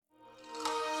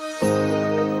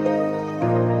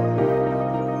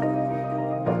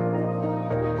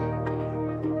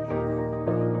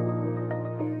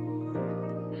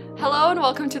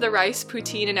welcome to the Rice,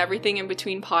 Poutine, and Everything in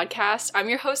Between podcast. I'm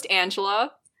your host,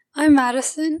 Angela. I'm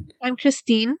Madison. I'm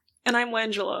Christine. And I'm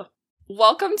Wangela.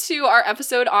 Welcome to our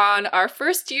episode on our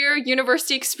first year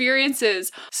university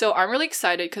experiences. So I'm really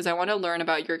excited because I want to learn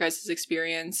about your guys'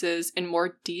 experiences in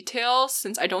more detail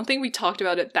since I don't think we talked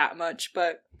about it that much.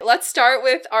 But let's start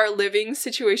with our living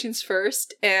situations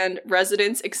first and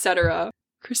residence, etc.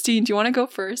 Christine, do you want to go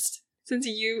first? Since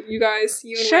you and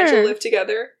Sure. Wangela live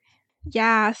together.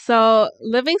 Yeah, so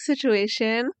living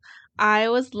situation, I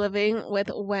was living with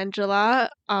Wangela,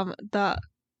 the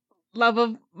love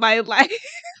of my life.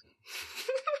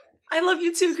 I love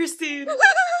you too, Christine.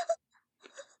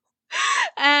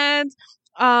 And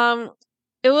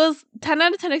it was 10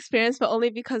 out of 10 experience, but only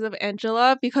because of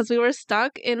Angela, because we were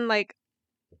stuck in like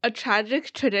a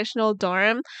tragic traditional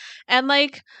dorm. And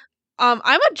like I'm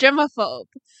a germaphobe.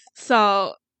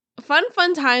 So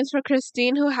fun times for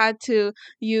Christine, who had to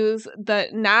use the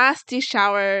nasty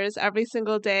showers every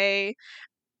single day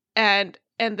and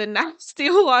the nasty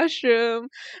washroom,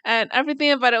 and everything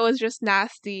about it was just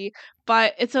nasty.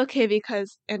 But it's okay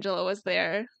because Angela was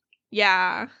there.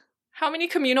 Yeah. How many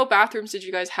communal bathrooms did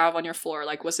you guys have on your floor?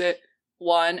 Like, was it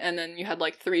one and then you had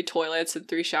like 3 toilets and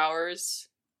 3 showers?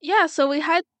 Yeah, so we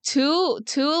had two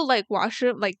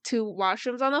washrooms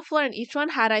on the floor, and each one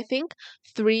had, I think,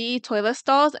 3 toilet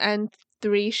stalls and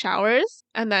 3 showers,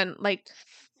 and then like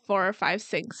 4 or 5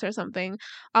 sinks or something.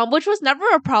 Which was never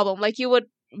a problem. Like, you would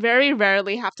very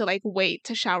rarely have to like wait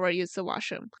to shower or use the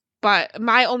washroom. But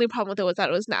my only problem with it was that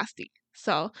it was nasty.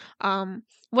 So,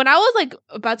 when I was like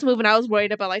about to move and I was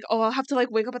worried about like, oh, I'll have to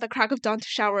like wake up at the crack of dawn to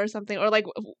shower or something, or like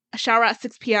shower at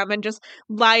 6 p.m. and just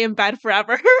lie in bed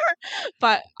forever.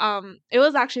 But it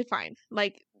was actually fine.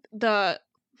 Like the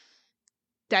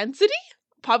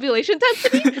population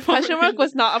density question mark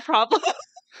was not a problem.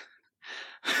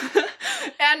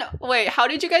 And wait, how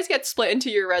did you guys get split into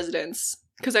your residence?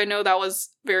 Because I know that was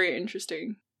very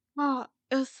interesting. Oh,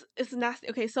 it's nasty.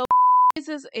 Okay, so this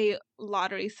is a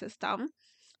lottery system.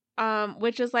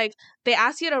 Which is like they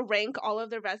ask you to rank all of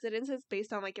the residences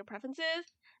based on like your preferences,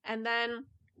 and then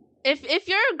if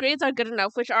your grades are good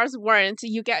enough, which ours weren't,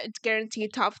 you get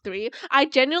guaranteed top 3. I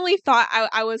genuinely thought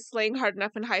I was slaying hard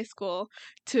enough in high school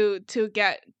to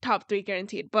get top 3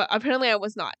 guaranteed, but apparently I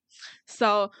was not.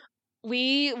 So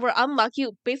we were unlucky.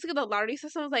 Basically, the lottery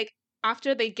system is like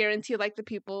after they guarantee like the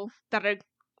people that are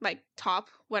like top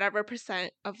whatever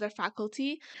percent of their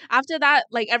faculty. After that,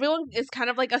 like everyone is kind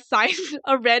of like assigned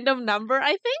a random number,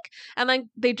 I think, and like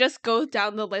they just go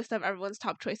down the list of everyone's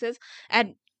top choices.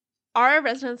 And our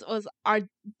residence was our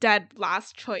dead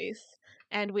last choice,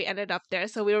 and we ended up there.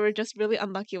 So we were just really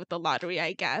unlucky with the lottery,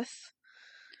 I guess.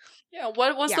 Yeah,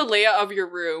 what was the layout of your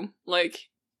room? Like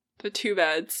the 2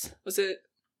 beds? Was it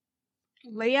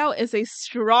layout is a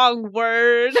strong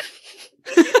word.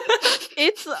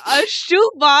 It's a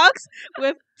shoebox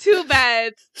with 2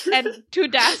 beds and 2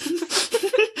 desks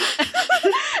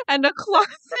and a closet.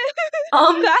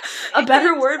 A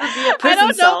better word would be a prison I don't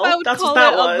know cell. if I would That's call what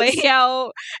that it was. a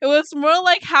layout. It was more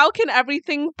like, how can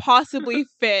everything possibly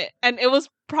fit? And it was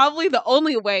probably the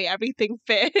only way everything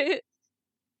fit.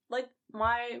 Like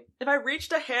if I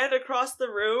reached a hand across the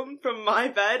room from my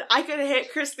bed, I could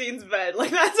hit Christine's bed.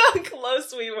 Like that's how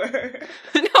close we were.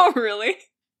 No, really?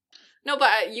 No,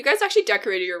 but you guys actually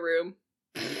decorated your room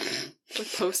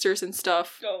with posters and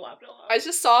stuff. Don't laugh. I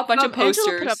just saw a bunch of posters.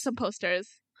 Angela put up some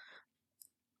posters.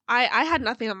 I had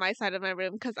nothing on my side of my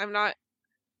room because I'm not.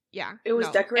 Yeah, It was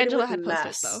decorated Angela with had mess.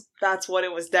 posters though. That's what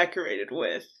it was decorated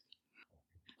with.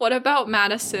 What about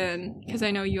Madison? Because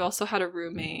I know you also had a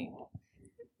roommate.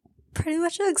 Pretty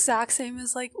much the exact same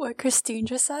as like what Christine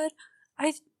just said.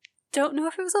 I don't know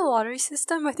if it was a lottery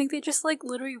system. I think they just like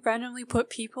literally randomly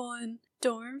put people in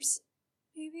dorms.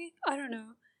 Maybe? I don't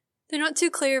know. They're not too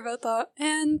clear about that.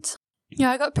 And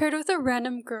yeah, I got paired with a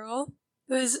random girl.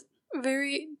 It was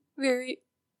very, very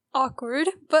awkward,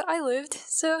 but I lived,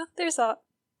 so there's that.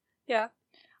 Yeah.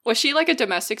 Was she like a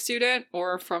domestic student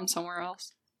or from somewhere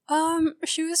else?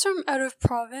 She was from out of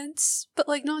province, but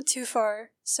like not too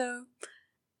far. So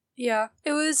yeah,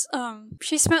 it was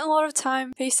she spent a lot of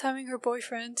time FaceTiming her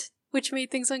boyfriend, which made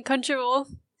things uncomfortable.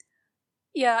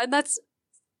 Yeah, and that's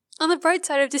on the bright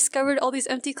side, I've discovered all these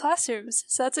empty classrooms,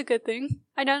 so that's a good thing.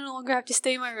 I now no longer have to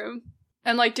stay in my room.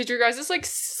 And like, did your guys' like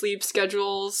sleep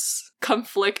schedules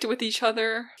conflict with each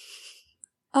other?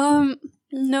 No,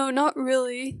 not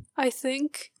really. I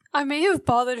think I may have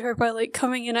bothered her by like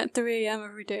coming in at 3 a.m.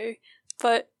 every day,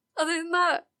 but other than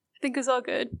that, I think it was all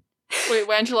good. Wait,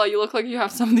 Wangela, you look like you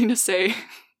have something to say.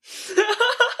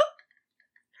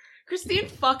 Christine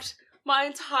fucked my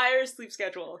entire sleep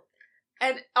schedule.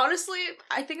 And honestly,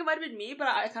 I think it might have been me, but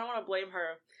I kind of want to blame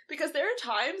her. Because there are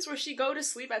times where she'd go to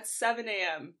sleep at 7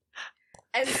 a.m.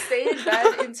 and stay in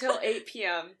bed until 8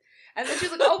 p.m. And then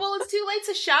she's like, oh, well, it's too late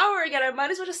to shower again. I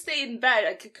might as well just stay in bed.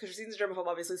 Because Christine's a germaphobe,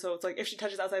 obviously, so it's like, if she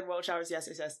touches outside while showers, yes.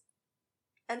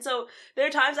 And so there are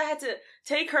times I had to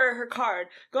take her card,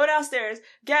 go downstairs,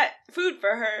 get food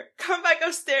for her, come back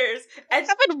upstairs. And it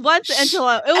happened once,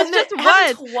 Angela. It was just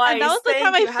once. Twice. And that was the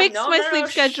time I fixed my sleep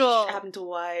schedule. It happened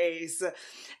twice.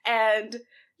 And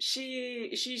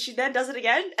she then does it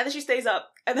again, and then she stays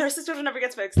up. And her sleep schedule never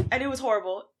gets fixed. And it was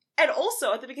horrible. And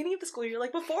also, at the beginning of the school year,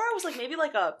 like, before I was, like, maybe,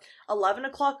 like, a 11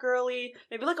 o'clock girly,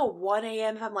 maybe, like, a 1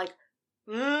 a.m. if I'm, like,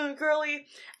 girly.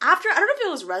 After, I don't know if it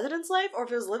was residence life or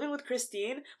if it was living with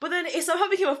Christine, but then it somehow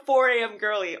became a 4 a.m.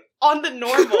 girly on the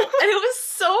normal. And it was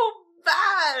so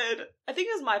bad. I think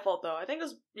it was my fault, though. I think it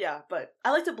was, yeah, but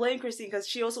I like to blame Christine because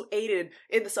she also aided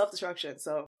in the self-destruction,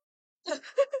 so.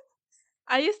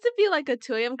 I used to be, like, a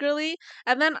 2 a.m. girly,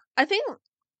 and then I think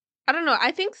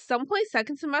some point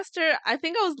second semester, I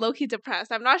think I was low-key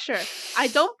depressed. I'm not sure. I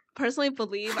don't personally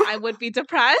believe I would be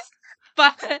depressed,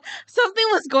 but something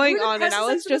was going on and I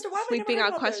was just sleeping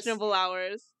out questionable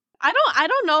hours. I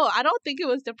don't know. I don't think it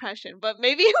was depression, but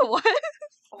maybe it was.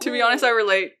 To be honest, I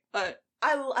relate, but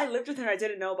I lived with her. I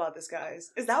didn't know about this,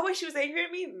 guys. Is that why she was angry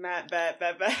at me? Bad.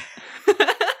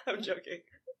 I'm joking.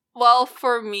 Well,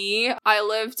 for me, I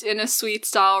lived in a suite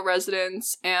style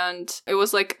residence, and it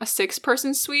was like a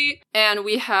 6-person suite, and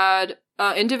we had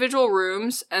individual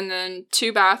rooms, and then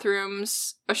 2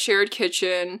 bathrooms, a shared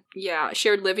kitchen,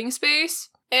 shared living space,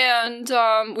 and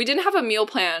we didn't have a meal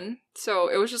plan, so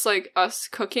it was just like us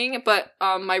cooking, but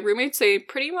my roommates, they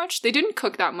didn't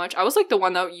cook that much. I was like the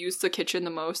one that used the kitchen the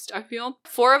most, I feel.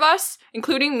 4 of us,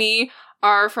 including me,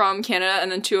 are from Canada,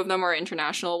 and then 2 of them are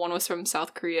international. One was from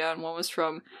South Korea, and one was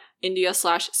from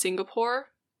India/Singapore.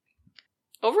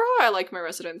 Overall, I like my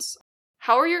residence.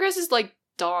 How are your guys' like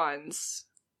dawns?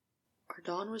 Our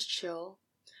dawn was chill.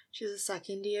 She's a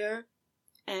second year,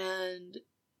 and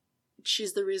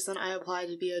she's the reason I applied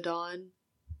to be a dawn,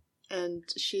 and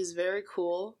she's very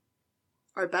cool.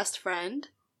 Our best friend,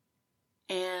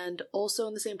 and also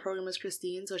in the same program as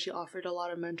Christine, so she offered a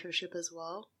lot of mentorship as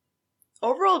well.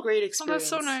 Overall, great experience. Oh, that's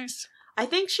so nice. I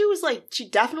think she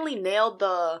definitely nailed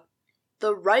the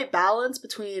right balance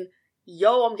between,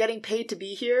 yo, I'm getting paid to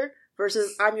be here,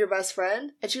 versus I'm your best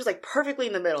friend. And she was like perfectly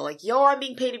in the middle. Like, yo, I'm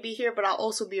being paid to be here, but I'll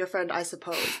also be your friend, I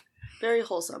suppose. Very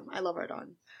wholesome. I love our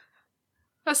Don.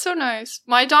 That's so nice.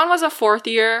 My Don was a 4th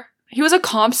year. He was a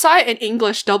comp sci and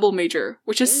English double major,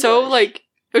 which is so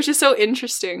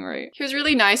interesting, right? He was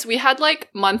really nice. We had like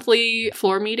monthly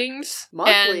floor meetings.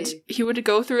 And he would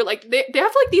go through like, they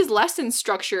have like these lessons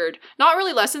structured. Not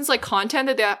really lessons, like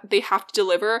content that they have to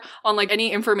deliver on like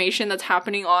any information that's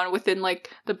happening on within like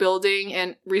the building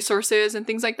and resources and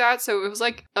things like that. So it was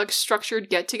like a structured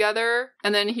get together.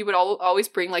 And then he would always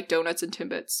bring like donuts and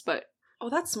Timbits, but. Oh,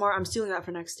 that's smart. I'm stealing that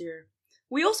for next year.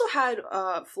 We also had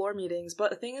floor meetings, but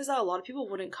the thing is that a lot of people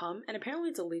wouldn't come, and apparently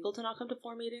it's illegal to not come to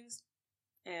floor meetings.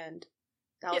 And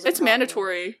that was it's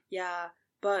mandatory. Yeah,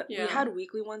 but we had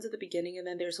weekly ones at the beginning, and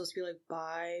then they were supposed to be like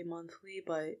bi-monthly,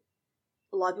 but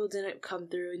a lot of people didn't come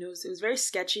through, and it was very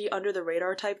sketchy, under the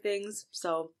radar type things.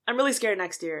 So I'm really scared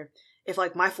next year if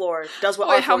like my floor does what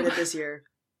our floor did this year.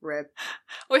 Rip.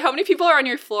 Wait, how many people are on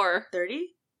your floor?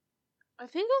 30? I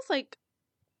think it was like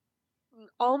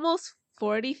almost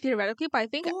 40 theoretically, but I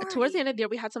think towards the end of the year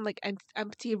we had some like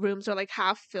empty rooms or like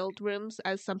half filled rooms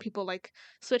as some people like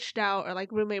switched out or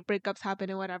like roommate breakups happened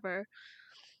and whatever.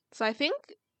 So I think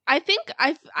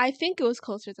it was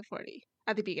closer to 40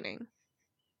 at the beginning.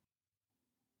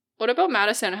 What about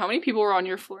Madison? How many people were on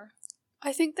your floor?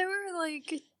 I think there were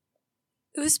like, it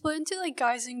was split into like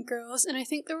guys and girls, and I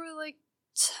think there were like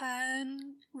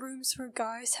 10 rooms for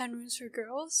guys, 10 rooms for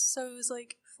girls, so it was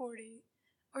like 40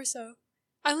 or so.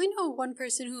 I only know one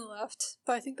person who left,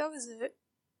 but I think that was it.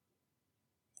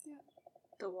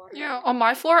 Yeah, on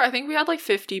my floor, I think we had like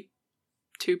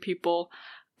 52 people,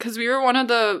 because we were one of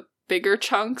the bigger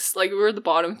chunks, like we were the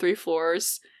bottom 3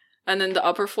 floors, and then the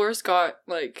upper floors got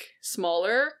like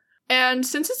smaller. And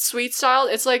since it's suite style,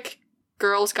 it's like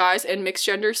girls, guys, and mixed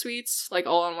gender suites, like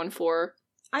all on one floor.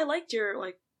 I liked your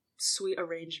like sweet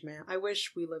arrangement. I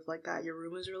wish we lived like that. Your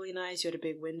room was really nice. You had a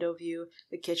big window view.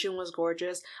 The kitchen was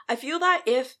gorgeous. I feel that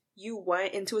if you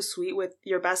went into a suite with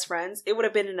your best friends, it would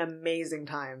have been an amazing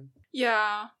time.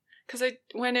 Yeah, because I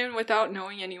went in without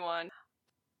knowing anyone.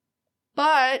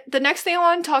 But the next thing I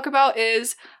want to talk about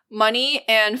is money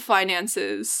and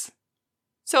finances.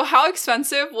 So how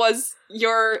expensive was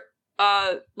your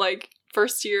like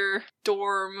first year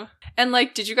dorm? And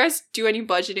like, did you guys do any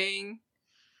budgeting?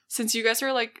 since you guys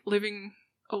are like living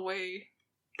away.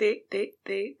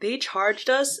 They charged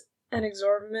us an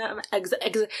exorbitant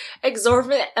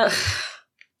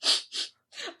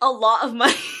a lot of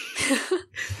money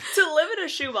to live in a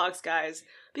shoebox, guys.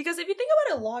 Because if you think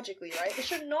about it logically, right, it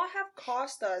should not have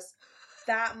cost us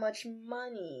that much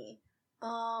money.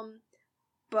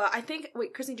 But I think,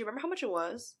 wait, Christine, do you remember how much it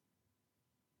was?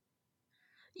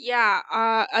 Yeah,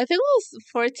 I think it was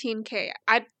 14K.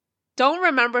 I don't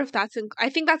remember if that's I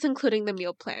think that's including the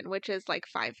meal plan, which is like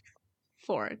 4K.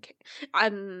 I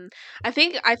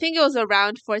think it was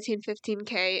around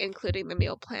 15K including the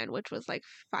meal plan, which was like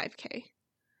 5K.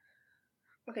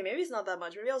 Okay, maybe it's not that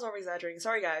much. Maybe I was over exaggerating.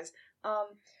 Sorry, guys.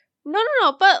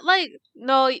 No, but like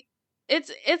no,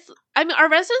 it's I mean our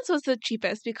residence was the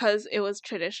cheapest because it was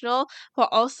traditional, but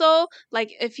also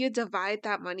like if you divide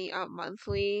that money up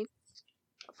monthly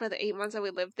for the 8 months that we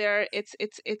lived there, it's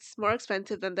more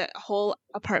expensive than the whole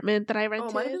apartment that I rented. Oh,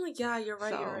 it might have been like, yeah, you're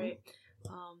right, you're right.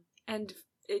 And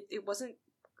it wasn't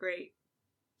great.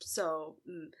 So,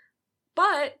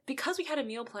 but because we had a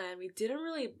meal plan, we didn't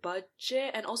really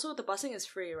budget, and also the busing is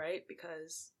free, right?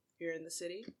 Because you're in the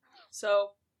city.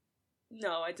 So,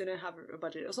 no, I didn't have a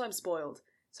budget. Also, I'm spoiled.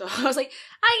 So I was like,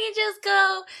 I can just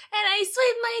go and I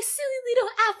swipe my silly little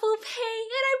Apple Pay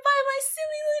and I buy my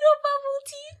silly little bubble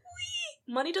tea.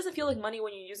 Whee! Money doesn't feel like money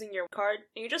when you're using your card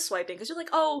and you're just swiping because you're like,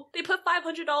 oh, they put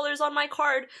 $500 on my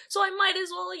card, so I might as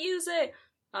well use it.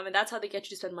 And that's how they get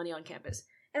you to spend money on campus.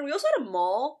 And we also had a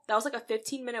mall that was like a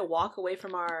 15-minute walk away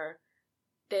from our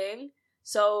thing.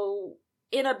 So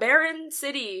in a barren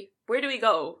city, where do we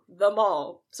go? The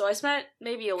mall. So I spent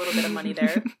maybe a little bit of money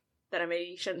there that I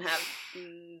maybe shouldn't have,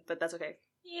 but that's okay.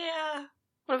 Yeah.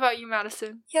 What about you,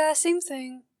 Madison? Yeah, same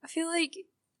thing. I feel like,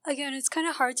 again, it's kind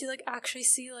of hard to like actually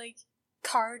see like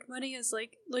card money as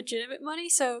like legitimate money.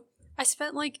 So I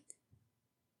spent like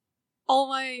all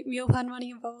my meal plan money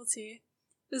in bubble tea.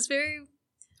 It was very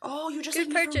you just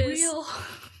good like purchase. For real.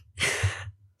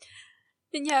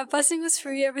 And yeah, busing was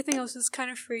free. Everything else was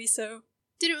kind of free, so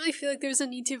didn't really feel like there was a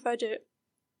need to budget.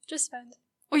 Just spend.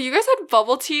 Well, you guys had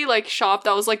bubble tea like shop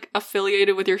that was like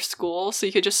affiliated with your school, so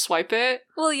you could just swipe it.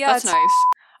 Well, yeah, that's nice.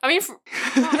 I mean,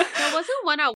 there wasn't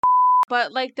one at,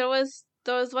 but like there was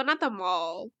one at the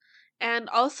mall, and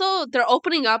also they're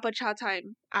opening up a chat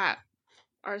time at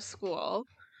our school,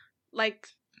 like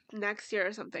next year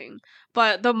or something.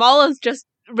 But the mall is just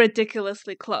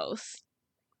ridiculously close.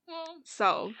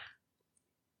 So,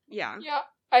 yeah. Yeah.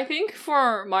 I think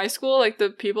for my school, like the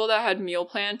people that had meal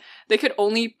plan, they could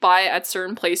only buy at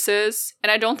certain places. And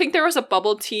I don't think there was a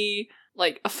bubble tea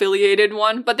like affiliated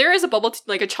one, but there is a bubble tea,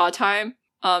 like a cha time.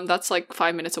 That's like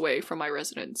 5 minutes away from my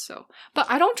residence. So, but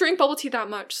I don't drink bubble tea that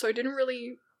much, so I didn't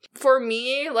really. For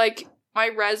me, like my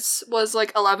res was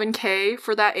like 11K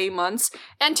for that 8 months,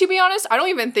 and to be honest, I don't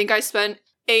even think I spent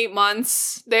 8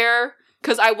 months there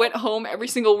because I went home every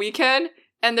single weekend.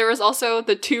 And there was also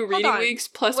the 2 reading weeks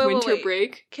plus winter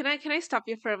break. Can I stop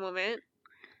you for a moment?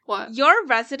 What? Your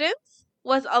residence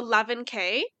was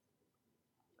 11K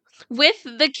with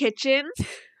the kitchen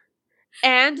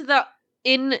and the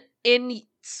in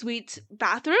suite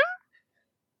bathroom?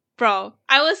 Bro,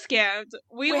 I was scammed.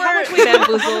 We were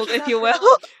bamboozled, if you will.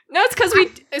 No, it's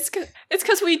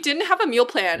because we didn't have a meal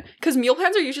plan. Because meal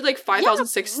plans are usually like 5,000,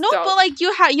 6,000. No, but like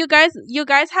you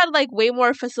guys had like way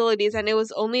more facilities, and it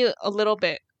was only a little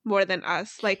bit more than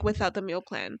us, like without the meal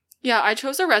plan. Yeah, I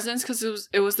chose a residence because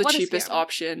it was the cheapest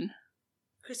option.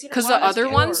 Because the other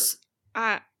ones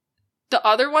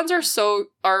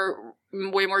are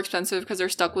way more expensive because they're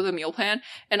stuck with a meal plan,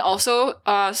 and also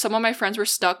some of my friends were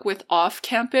stuck with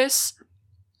off-campus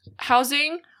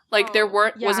housing. Like there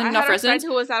wasn't enough residents. I had a friend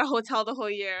who was at a hotel the whole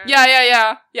year.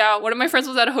 Yeah. One of my friends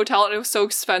was at a hotel and it was so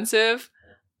expensive,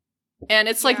 and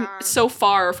it's like so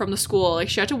far from the school. Like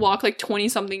she had to walk like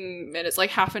 20-something minutes, like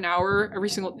half an hour every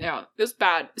single. Yeah, it was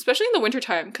bad, especially in the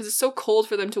wintertime because it's so cold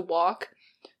for them to walk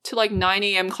to like 9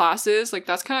 a.m. classes. Like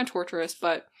that's kind of torturous,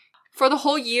 but. For the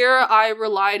whole year, I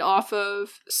relied off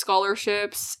of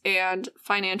scholarships and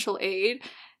financial aid.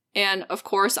 And of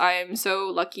course, I am so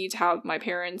lucky to have my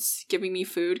parents giving me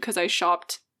food because I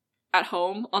shopped at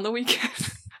home on the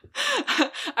weekends.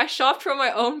 I shopped from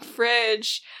my own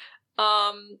fridge.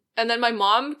 And then my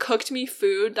mom cooked me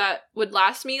food that would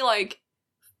last me like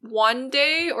 1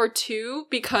 day or 2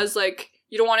 because like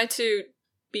you don't want it to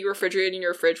be refrigerated in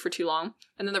your fridge for too long.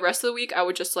 And then the rest of the week I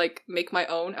would just like make my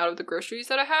own out of the groceries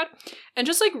that I had, and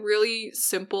just like really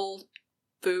simple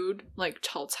food like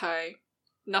chao cai,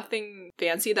 nothing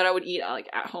fancy that I would eat like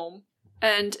at home.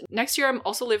 And next year I'm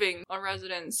also living on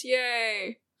residence,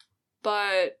 yay,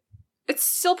 but it's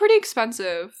still pretty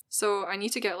expensive, so I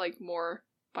need to get like more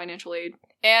financial aid.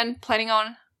 and planning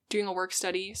on doing a work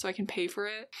study so I can pay for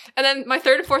it. And then my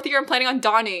 3rd and 4th year, I'm planning on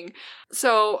donning,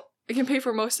 so I can pay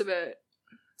for most of it,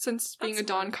 since being a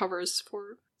don covers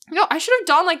for... No, I should have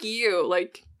done like you.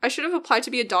 Like, I should have applied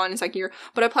to be a don in 2nd year,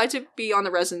 but I applied to be on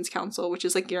the residence council, which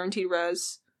is like guaranteed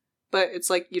res, but it's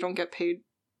like you don't get paid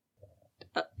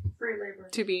Free labor.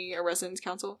 to be a residence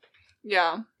council.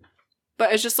 Yeah.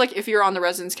 But it's just like if you're on the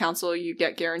residence council, you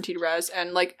get guaranteed res.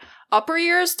 And like upper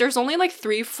years, there's only like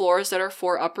 3 floors that are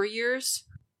for upper years.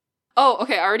 Oh,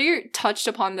 okay, I already touched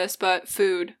upon this, but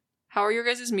food. How are your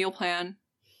guys' meal plan?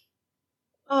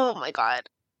 Oh my god.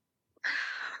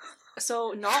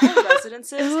 So not all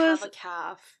residences have a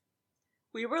calf.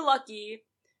 We were lucky,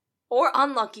 or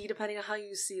unlucky, depending on how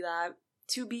you see that,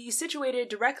 to be situated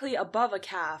directly above a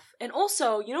calf. And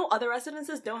also, you know, other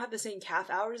residences don't have the same calf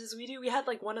hours as we do. We had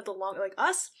like one of the like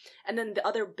us, and then the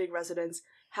other big residence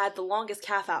had the longest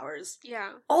calf hours.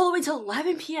 Yeah. All the way till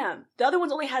 11 p.m. The other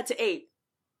ones only had to 8.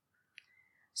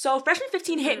 So freshman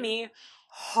 15 hit me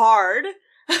hard.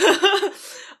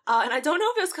 And I don't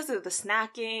know if it was because of the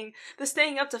snacking, the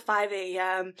staying up to 5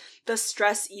 a.m., the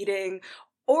stress eating,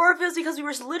 or if it was because we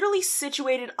were literally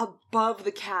situated above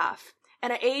the calf.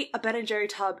 And I ate a Ben & Jerry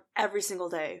tub every single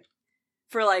day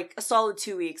for like a solid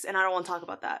 2 weeks, and I don't want to talk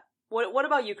about that. What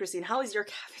about you, Christine? How was your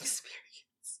calf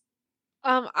experience?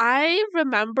 I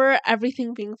remember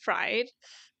everything being fried.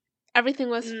 Everything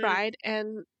was fried,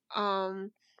 and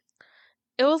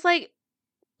it was like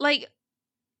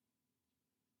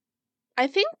I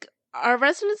think our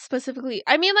residence specifically,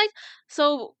 I mean, like,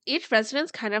 so each residence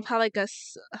kind of had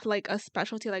like a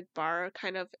specialty like bar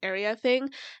kind of area thing,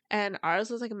 and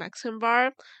ours was like a Mexican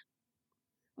bar,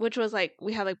 which was like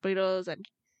we had like burritos and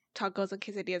tacos and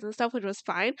quesadillas and stuff, which was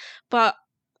fine. But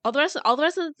all the rest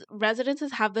of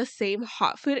residences have the same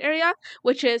hot food area,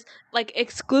 which is like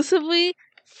exclusively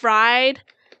fried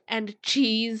and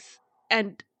cheese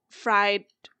and fried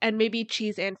and maybe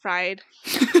cheese and fried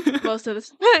most of the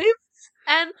time.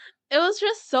 And it was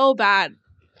just so bad.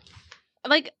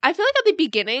 Like, I feel like at the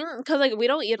beginning, because, like, we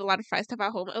don't eat a lot of fried stuff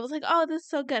at home, it was like, oh, this is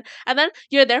so good. And then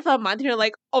you're there for a month and you're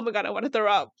like, oh my god, I want to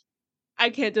throw up.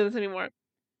 I can't do this anymore.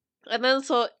 And then,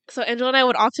 so Angela and I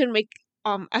would often make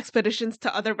expeditions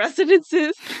to other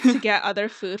residences to get other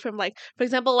food from, like, for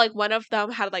example, like, one of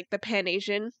them had, like, the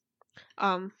Pan-Asian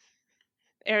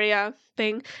area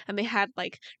thing, and they had,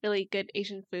 like, really good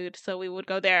Asian food, so we would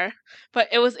go there. But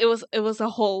it was a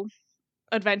whole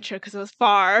adventure because it was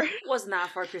far. It wasn't that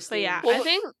far, Christine. But yeah, I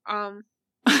think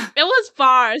it was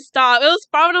far. Stop. It was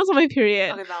far when I was on my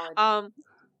period. Okay, valid.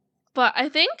 But I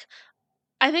think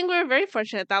we were very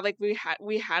fortunate that like we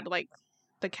had like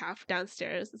the calf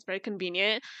downstairs. It's very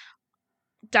convenient.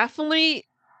 Definitely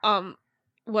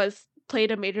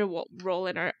played a major role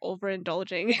in our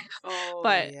overindulging. Oh,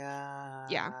 but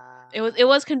yeah. It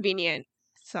was convenient.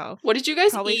 So what did you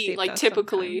guys eat, like,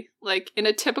 typically? Like, in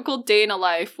a typical day in a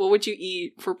life, what would you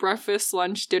eat for breakfast,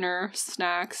 lunch, dinner,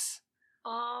 snacks?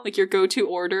 Like, your go-to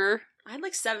order? I had,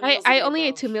 like, 7 meals a I day, only bro.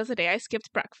 ate 2 meals a day. I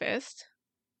skipped breakfast.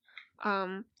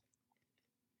 And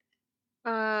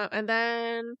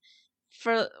then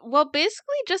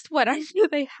basically just whatever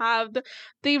they have.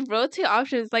 They rotate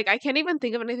options. Like, I can't even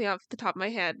think of anything off the top of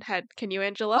my head. Can you,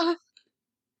 Angela?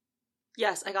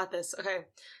 Yes, I got this. Okay.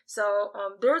 So,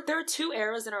 there are 2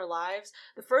 eras in our lives.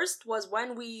 The first was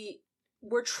when we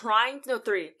were trying to... No,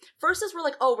 3. First is we're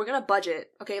like, oh, we're gonna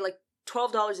budget. Okay, like,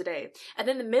 $12 a day. And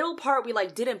then the middle part, we,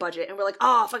 like, didn't budget. And we're like,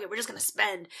 oh, fuck it, we're just gonna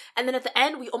spend. And then at the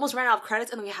end, we almost ran out of credits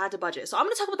and then we had to budget. So I'm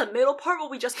gonna talk about the middle part where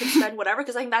we just could spend whatever,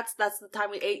 because I think that's the time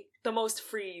we ate the most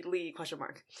freely, ?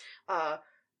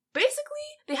 Basically,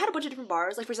 they had a bunch of different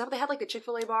bars. Like, for example, they had, like, the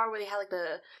Chick-fil-A bar where they had, like,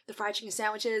 the fried chicken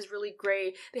sandwiches, really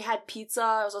great. They had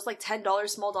pizza. It was also, like, $10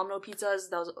 small Domino pizzas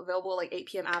that was available, like, 8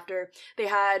 p.m. after.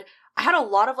 I had a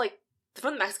lot of, like,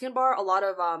 from the Mexican bar, a lot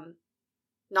of,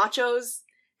 nachos.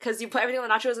 Because you put everything on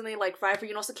the nachos and they, like, fry for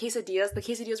you. And also quesadillas. The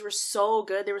quesadillas were so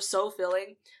good. They were so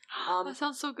filling. That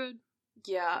sounds so good.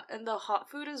 Yeah, and the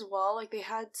hot food as well. Like, they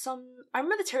had I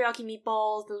remember the teriyaki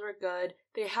meatballs. Those were good.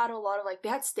 They had a lot of, like, they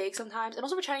had steak sometimes. And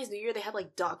also for Chinese New Year, they had,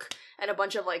 like, duck and a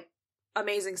bunch of, like,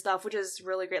 amazing stuff, which is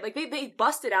really great. Like, they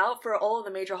busted out for all of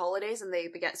the major holidays and they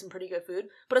get some pretty good food.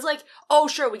 But it's like, oh,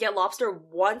 sure, we get lobster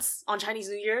once on Chinese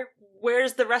New Year.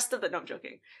 Where's the rest of it? No, I'm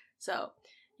joking. So,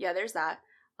 yeah, there's that.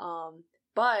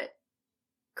 But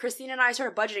Christine and I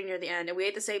started budgeting near the end, and we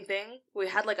ate the same thing. We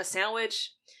had, like, a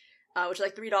sandwich, which was,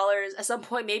 like, $3. At some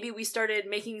point, maybe we started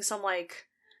making some, like,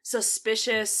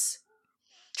 suspicious,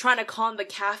 trying to calm the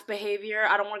calf behavior.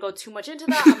 I don't want to go too much into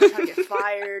that. I'm not trying to get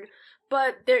fired.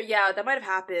 But that might have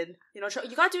happened. You know,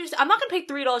 you got to. I'm not gonna pay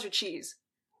 $3 for cheese.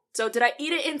 So did I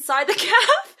eat it inside the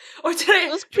calf? Or did I...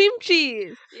 It was cream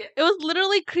cheese. Yeah. It was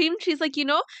literally cream cheese. Like, you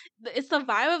know, it's the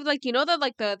vibe of, like, you know,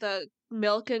 the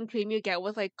milk and cream you get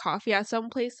with, like, coffee at some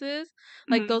places?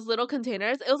 Like, those little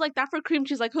containers. It was like that for cream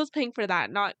cheese. Like, who's paying for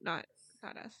that? Not us.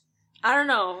 I don't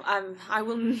know. I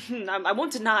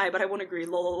won't deny, but I won't agree.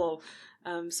 Lol.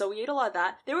 So we ate a lot of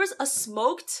that. There was a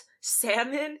smoked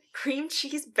salmon cream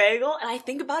cheese bagel, and I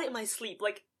think about it in my sleep.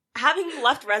 Like, having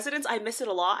left residence, I miss it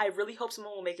a lot. I really hope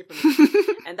someone will make it for me.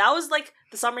 And that was, like,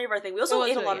 the summary of our thing. We also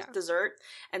ate a lot of dessert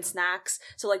and snacks.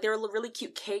 So, like, there were really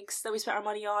cute cakes that we spent our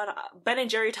money on. Ben &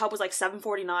 Jerry tub was, like,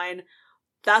 $7.49.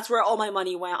 That's where all my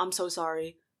money went. I'm so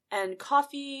sorry. And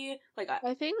coffee, like...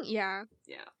 I think, yeah.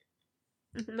 Yeah.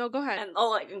 No, go ahead. And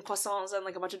and croissants and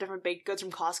like a bunch of different baked goods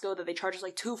from Costco that they charge us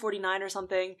like $2.49 or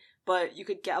something, but you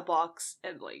could get a box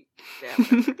and like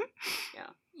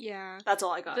Yeah. That's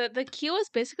all I got. The key was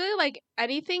basically like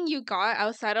anything you got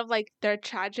outside of like their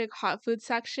tragic hot food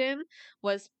section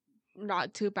was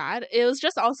not too bad. It was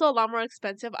just also a lot more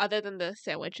expensive other than the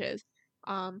sandwiches.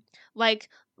 Like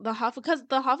the hot food, because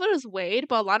the hot food is weighed,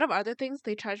 but a lot of other things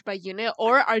they charge by unit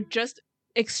or are just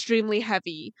extremely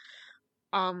heavy.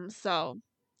 So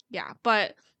yeah,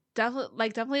 but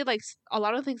definitely like a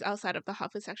lot of things outside of the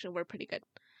hot food section were pretty good,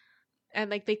 and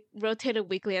like they rotated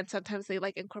weekly, and sometimes they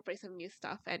like incorporate some new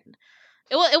stuff, and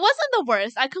it wasn't the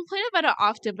worst. I complain about it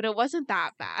often, but it wasn't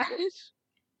that bad.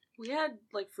 We had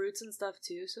like fruits and stuff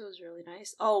too, so it was really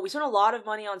nice. Oh, we spent a lot of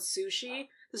money on sushi.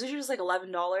 The sushi was like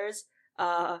 $11.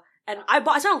 And I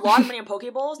spent a lot of money on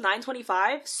poke bowls,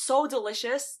 $9.25. So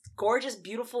delicious, gorgeous,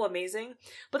 beautiful, amazing.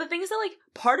 But the thing is that like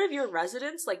part of your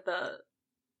residence, like the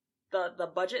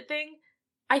budget thing,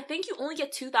 I think you only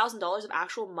get $2,000 of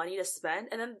actual money to spend,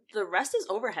 and then the rest is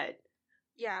overhead.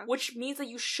 Yeah, which means that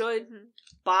you should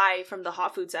buy from the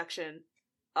hot food section,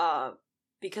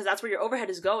 because that's where your overhead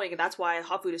is going, and that's why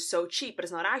hot food is so cheap, but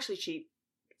it's not actually cheap.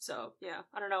 So yeah,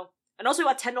 I don't know. And also we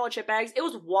bought $10 chip bags. It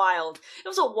was wild. It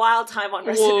was a wild time on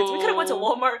residence. We could have went to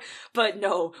Walmart, but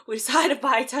no, we decided to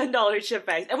buy $10 chip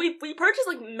bags. And we purchased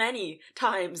like many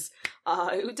times.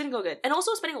 It didn't go good. And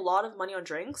also spending a lot of money on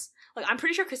drinks. Like I'm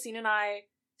pretty sure Christine and I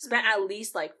spent at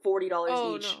least like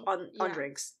 $40 each on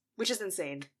drinks, which is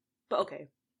insane. But okay.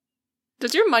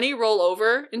 Does your money roll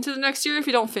over into the next year if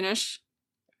you don't finish?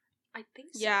 I think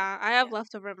so. Yeah, I have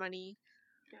leftover money.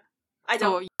 Yeah. I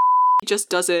don't. Oh,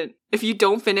 just doesn't. If you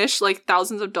don't finish like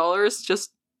thousands of dollars, just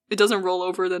it doesn't roll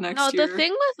over the next year. No,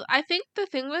 I think the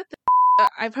thing with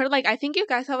I've heard like I think you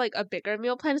guys have like a bigger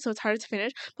meal plan, so it's harder to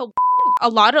finish. But a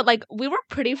lot of like we were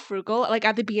pretty frugal like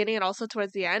at the beginning and also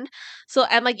towards the end. So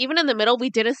and like even in the middle,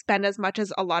 we didn't spend as much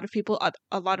as a lot of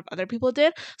other people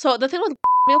did. So the thing with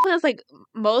meal plan is like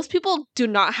most people do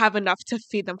not have enough to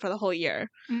feed them for the whole year.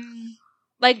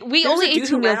 Like we only ate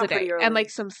 2 meals a day and like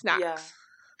some snacks.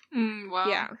 Yeah. Wow.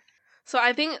 Yeah. So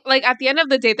I think like at the end of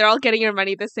the day, they're all getting your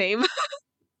money the same.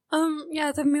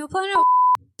 Yeah, the meal plan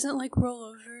doesn't like roll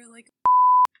over.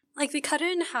 Like they cut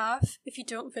it in half if you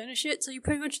don't finish it, so you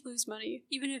pretty much lose money,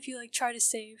 even if you like try to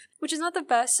save, which is not the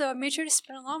best. So I made sure to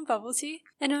spend a lot on bubble tea,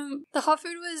 and the hot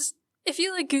food was. If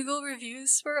you like Google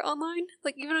reviews for it online,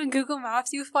 like even on Google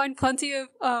Maps, you find plenty of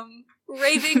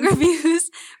raving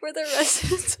reviews where the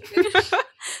residents.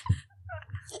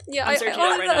 Yeah, I'm searching it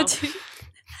right now. Too.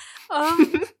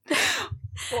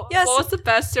 What was the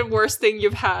best and worst thing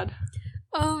you've had?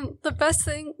 The best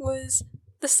thing was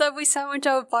the Subway sandwich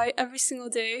I would buy every single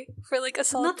day for like a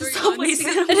solid 3 months.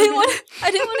 I didn't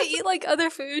want to eat like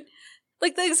other food.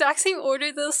 Like the exact same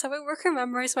order, the Subway worker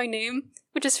memorized my name,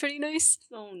 which is pretty nice.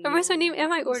 Oh, no. Memorized my name and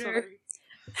my order.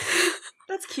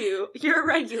 That's cute. You're a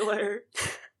regular.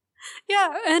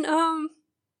 Yeah, and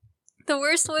the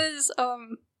worst was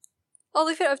I'll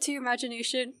leave it up to your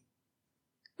imagination.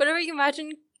 Whatever you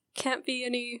imagine can't be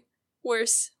any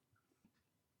worse.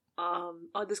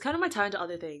 This kind of might tie into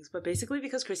other things, but basically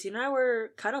because Christine and I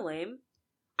were kind of lame.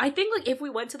 I think like if we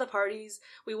went to the parties,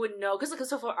 we would know because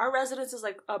so far our residence is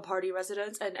like a party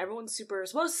residence, and everyone's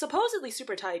supposedly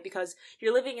super tight because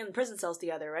you're living in prison cells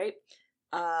together, right?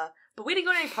 But we didn't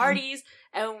go to any parties,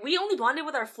 and we only bonded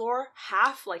with our floor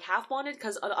half bonded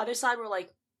because on the other side were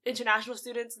like international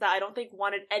students that I don't think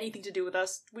wanted anything to do with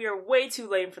us. We are way too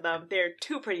lame for them. They're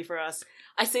too pretty for us.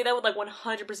 I say that with like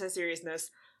 100% seriousness.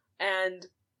 And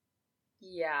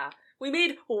yeah, we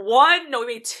made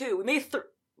two.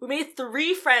 We made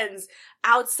 3 friends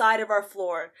outside of our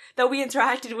floor that we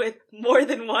interacted with more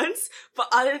than once. But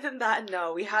other than that,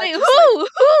 no. We had Who?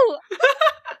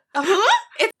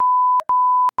 It's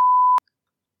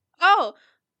Oh.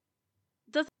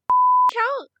 Does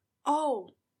count? Oh.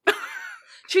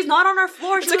 She's not on our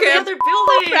floor. She's It's okay. in the other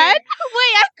building. Fred?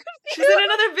 Wait, I'm She's in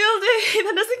another building.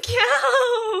 That doesn't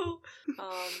count.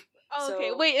 Oh, okay.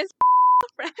 So- Wait, is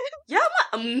friend? Yeah,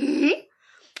 I'm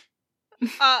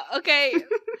Okay.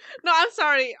 No, I'm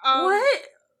sorry. what?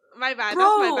 My bad. Bro,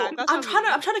 That's my bad. That's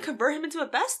I'm trying to convert him into a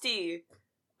bestie.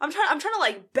 I'm trying to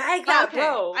like bag that, okay.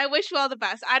 bro. I wish you all the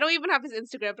best. I don't even have his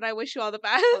Instagram, but I wish you all the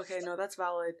best. Okay, no, that's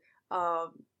valid.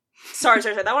 Sorry.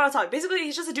 That one I'll talk. Basically,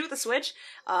 he's just a dude with a Switch,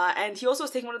 and he also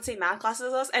was taking one of the same math classes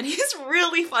as us, and he's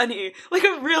really funny, like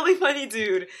a really funny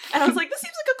dude. And I was like, this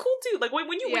seems like a cool dude. Like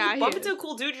when you bump into a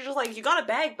cool dude, you're just like, you gotta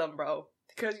bag them, bro.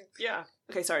 Because yeah.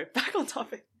 Okay, sorry. Back on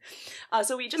topic.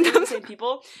 So we just knew the same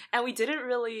people, and we didn't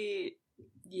really.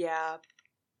 Yeah.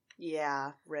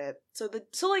 Rip. So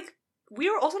like we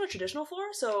were also on a traditional floor,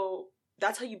 so.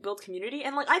 That's how you build community.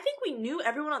 And, like, I think we knew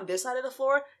everyone on this side of the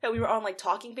floor that we were on, like,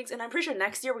 talking things. And I'm pretty sure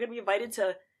next year we're going to be invited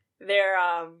to their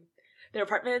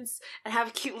apartments and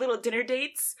have cute little dinner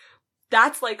dates.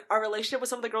 That's, like, our relationship with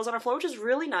some of the girls on our floor, which is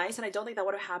really nice. And I don't think that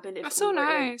would have happened if That's we so were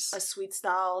in nice. a suite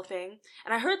style thing.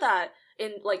 And I heard that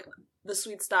in, like, the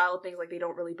suite style things, like, they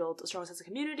don't really build a strong sense of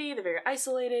community. They're very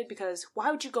isolated because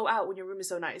why would you go out when your room is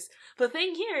so nice? But the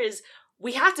thing here is,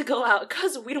 we have to go out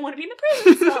because we don't want to be in the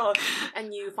prison cell.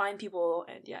 And you find people,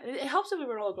 and yeah, it helps that we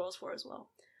were all girls for as well.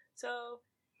 So,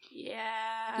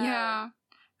 yeah. Yeah.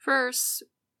 First,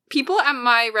 people at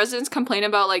my residence complain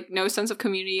about, like, no sense of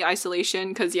community, isolation,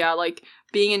 because, yeah, like,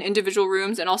 being in individual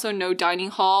rooms and also no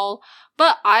dining hall.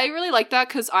 But I really like that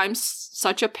because I'm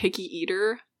such a picky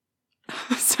eater.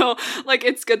 So, like,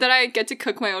 it's good that I get to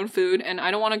cook my own food, and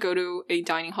I don't want to go to a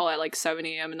dining hall at, like, 7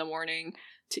 a.m. in the morning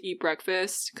to eat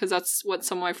breakfast, because that's what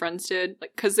some of my friends did,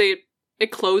 like, because it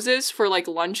closes for, like,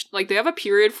 lunch, like, they have a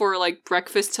period for, like,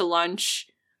 breakfast to lunch,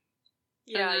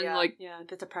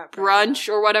 that's a prep brunch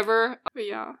or whatever. But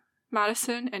yeah,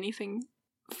 Madison, anything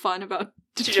fun about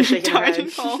She's just shaking her dining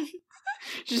head. hall?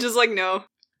 She's just like, no.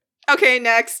 Okay,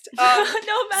 next. No,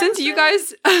 since you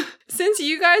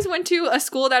guys went to a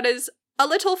school that is a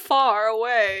little far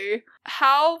away,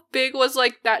 how big was,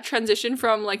 like, that transition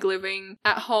from, like, living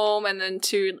at home and then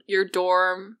to your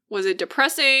dorm? Was it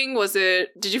depressing?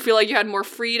 Did you feel like you had more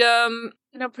freedom?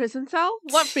 In a prison cell?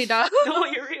 What freedom? No,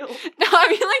 you're real. No,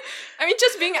 I mean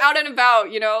just being out and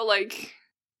about, you know, like.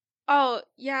 Oh,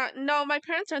 yeah. No, my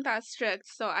parents aren't that strict,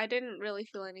 so I didn't really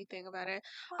feel anything about it.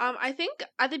 I think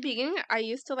at the beginning, I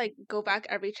used to, like, go back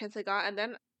every chance I got, and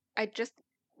then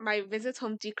my visits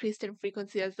home decreased in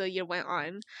frequency as the year went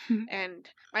on. Mhm. And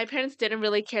my parents didn't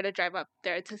really care to drive up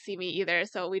there to see me either,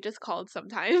 so we just called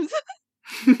sometimes.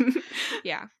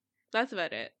 Yeah, that's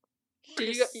about it.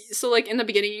 So, like, in the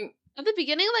beginning. At the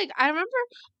beginning, like, I remember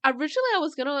originally I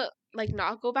was gonna, like,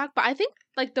 not go back, but I think,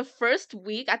 like, the first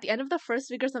week, at the end of the first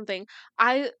week or something,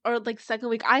 or, like, second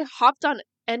week, I hopped on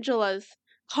Angela's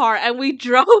car and we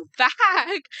drove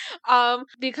back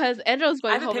because Angela was I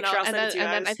going have a home picture, now, I'll and send it to you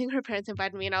then I guys. think her parents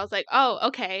invited me, and I was like, oh,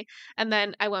 okay. And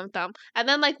then I went with them, and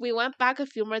then, like, we went back a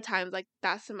few more times, like,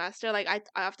 that semester. Like, I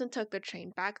often took the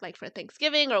train back, like, for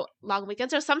Thanksgiving or long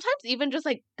weekends, or sometimes even just,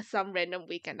 like, some random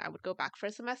weekend I would go back for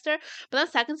a semester. But then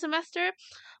second semester,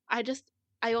 I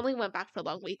only went back for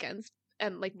long weekends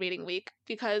and, like, reading week,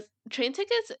 because train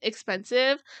tickets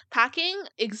expensive, packing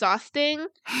exhausting,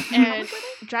 and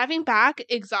driving back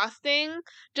exhausting.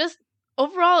 Just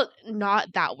overall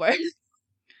not that worth.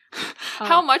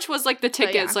 How much was, like, the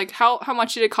tickets? yeah. Like, how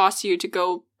much did it cost you to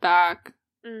go back?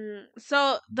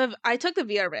 So I took the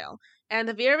Via Rail, and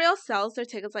the Via Rail sells their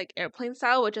tickets, like, airplane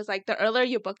style, which is, like, the earlier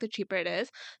you book, the cheaper it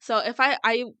is. So if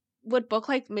I would book,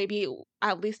 like, maybe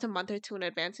at least a month or two in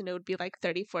advance, and it would be like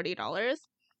 $30-$40.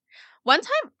 One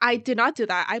time I did not do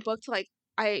that. I booked, like,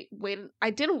 I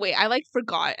didn't wait. I, like,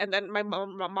 forgot, and then my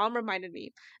mom reminded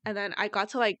me, and then I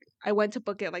went to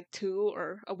book it, like, 2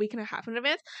 or a week and a half in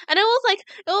advance, and it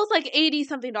was like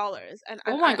 $80-something, and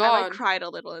Oh my I, God. like, cried a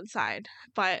little inside.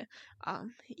 But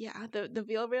yeah, the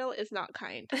Via Rail is not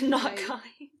kind. Not I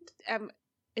kind. am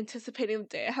anticipating the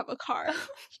day I have a car.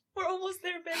 We're almost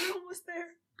there, Ben. We're almost there.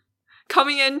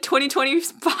 Coming in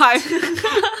 2025.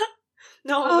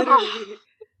 No, literally.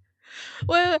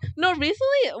 Well, no,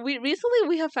 recently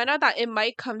we have found out that it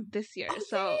might come this year.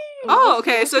 So Oh,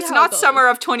 okay. we'll So see it's how not it goes. summer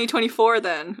of 2024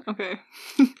 then. Okay.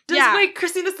 Wait,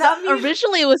 Christine, does that mean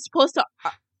Originally, it was supposed to.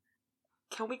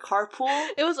 can we carpool?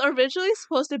 It was originally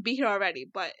supposed to be here already,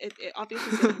 but it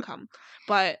obviously didn't come.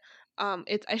 But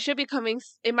I should be coming.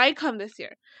 It might come this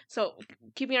year. So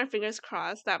keeping our fingers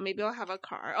crossed that maybe I'll have a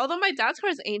car. Although my dad's car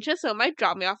is ancient, so it might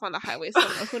drop me off on the highway. So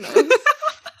who knows?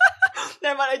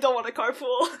 Never mind, I don't want to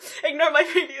carpool. Ignore my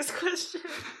previous question.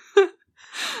 No,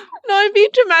 I'm being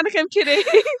dramatic. I'm kidding.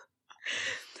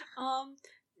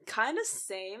 Kind of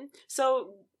same.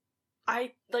 So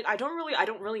I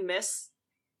don't really miss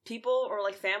people or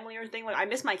like family or thing. Like I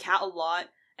miss my cat a lot.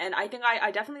 And I think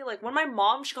I definitely, like, when my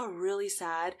mom, she got really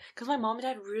sad because my mom and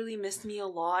dad really missed me a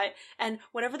lot. And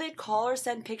whenever they'd call or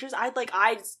send pictures, I'd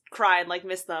cry and, like,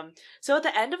 miss them. So at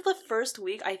the end of the first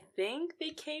week, I think they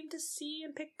came to see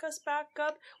and pick us back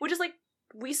up, which is, like,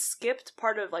 we skipped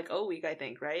part of, like, O week, I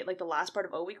think, right? Like, the last part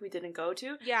of O week we didn't go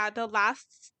to. Yeah, the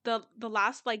last,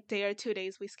 like, day or 2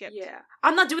 days we skipped. Yeah.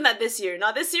 I'm not doing that this year.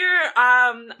 Not this year.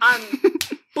 I'm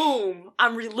boom.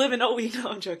 I'm reliving O week. No,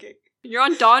 I'm joking. You're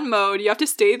on Dawn mode. You have to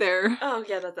stay there. Oh,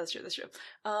 yeah, that's true.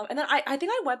 And then I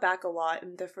think I went back a lot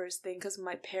in the first thing because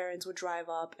my parents would drive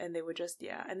up and they would just,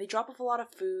 and they drop off a lot of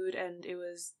food and it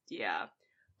was,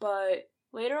 But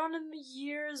later on in the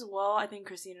year as well, I think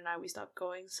Christine and we stopped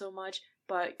going so much.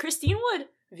 But Christine would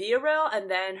via rail and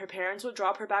then her parents would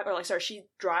drop her back, or she'd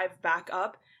drive back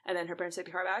up and then her parents take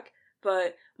the car back.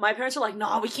 But my parents were like,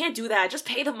 no, we can't do that. Just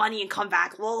pay the money and come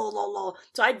back. Lol.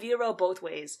 So I'd via rail both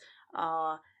ways.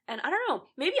 And I don't know,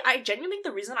 maybe I genuinely think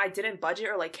the reason I didn't budget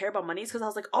or, like, care about money is because I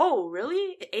was like, oh,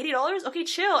 really? $80? Okay,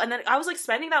 chill. And then I was, like,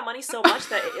 spending that money so much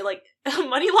that,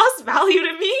 money lost value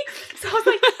to me. So I was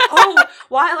like, oh,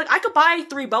 why? Like, I could buy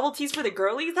 3 bubble teas for the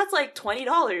girlies. That's, like,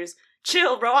 $20.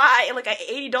 Chill, bro. I, like,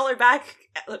 $80 back,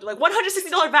 like,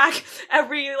 $160 back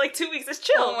every, like, 2 weeks. It's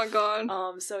chill. Oh, my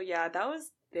God. So, yeah, that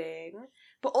was thing.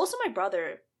 But also my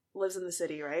brother lives in the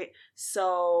city, right?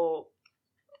 So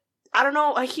I don't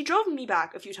know, like, he drove me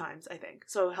back a few times, I think.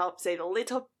 So helped save a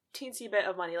little teensy bit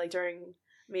of money, like, during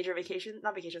major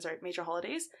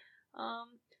holidays.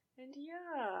 And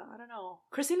yeah, I don't know.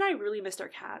 Christine and I really missed our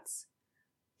cats.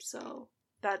 So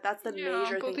that's the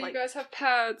major both thing. of Like, you guys have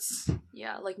pets.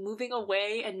 Yeah, like, moving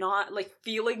away and not, like,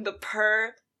 feeling the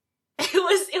purr.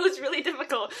 It was really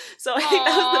difficult. So I think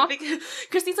that was the big.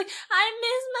 Christine's like, I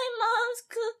miss my mom's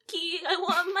cookie. I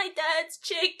want my dad's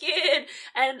chicken.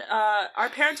 And our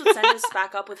parents would send us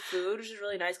back up with food, which is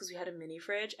really nice because we had a mini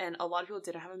fridge, and a lot of people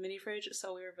didn't have a mini fridge,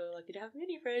 so we were really lucky to have a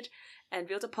mini fridge and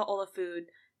be able to put all the food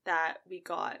that we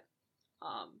got.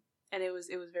 And it was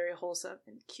very wholesome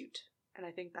and cute. And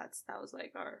I think that was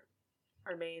like our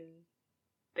main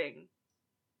thing.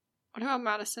 What about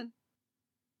Madison?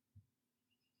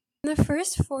 In the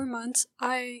first 4 months,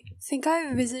 I think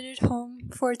I visited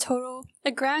home for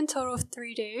a grand total of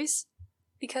 3 days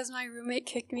because my roommate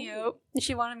kicked me out and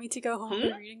she wanted me to go home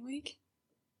for reading week.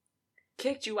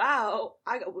 Kicked you out?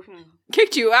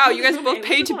 Kicked you out? You guys were both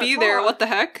paid to be there. What the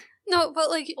heck? No, but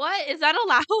like... What? Is that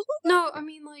allowed? No, I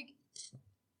mean, like...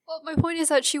 Well, my point is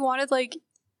that she wanted, like,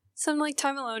 some, like,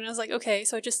 time alone, and I was like, okay,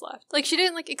 so I just left. Like, she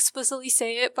didn't, like, explicitly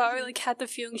say it, but I, like, had the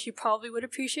feeling she probably would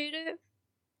appreciate it.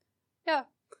 Yeah.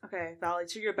 Okay, valid.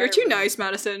 So you're too nice,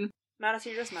 Madison.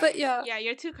 Madison, you're just nice. But yeah. Yeah,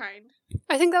 you're too kind.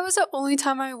 I think that was the only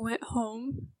time I went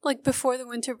home, like, before the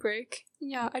winter break.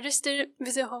 Yeah, I just didn't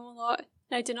visit home a lot,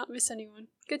 and I did not miss anyone.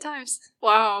 Good times.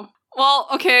 Wow. Well,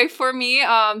 okay, for me,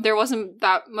 there wasn't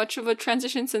that much of a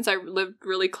transition since I lived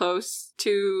really close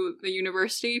to the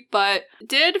university, but it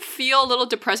did feel a little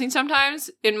depressing sometimes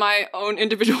in my own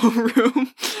individual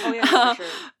room. Oh yeah, for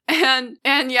sure.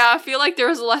 And yeah, I feel like there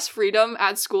was less freedom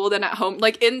at school than at home,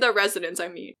 like in the residence, I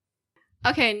mean.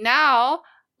 Okay, now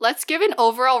let's give an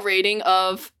overall rating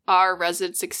of our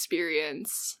residence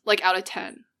experience, like out of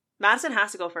 10. Madison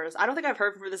has to go first. I don't think I've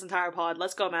heard from her this entire pod.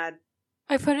 Let's go, Mad.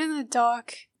 I put in the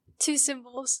doc 2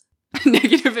 symbols.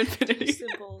 Negative infinity. 2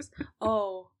 symbols.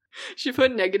 Oh. She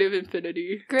put negative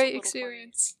infinity. Great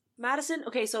experience. Funny. Madison,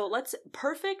 okay, so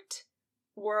perfect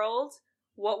world,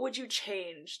 what would you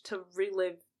change to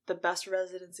relive the best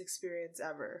residence experience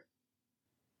ever?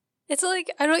 It's like,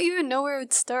 I don't even know where it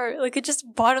would start. Like, it's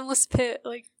just bottomless pit.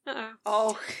 Like,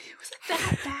 Oh, it was like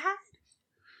that bad?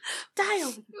 Damn.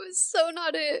 It was so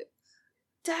not it.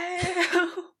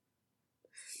 Damn.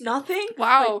 Nothing?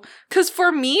 Wow. Because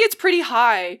for me, it's pretty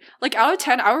high. Like, out of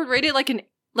 10, I would rate it like an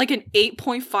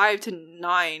 8.5 to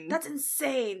 9. That's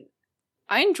insane.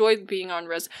 I enjoyed being on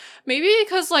maybe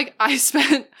because, like, I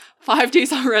spent 5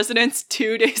 days on residence,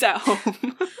 2 days at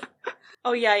home.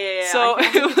 Oh, yeah. So, I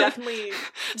think definitely...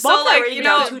 So, like, you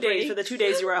know... 2 days for the 2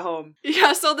 days you were at home.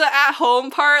 Yeah, so the at-home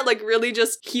part, like, really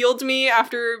just healed me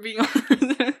after being on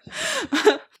residence.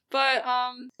 But,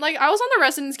 like, I was on the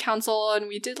residence council, and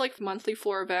we did, like, monthly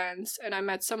floor events, and I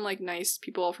met some, like, nice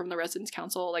people from the residence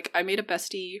council. Like, I made a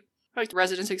bestie, like, the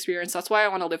residence experience. That's why I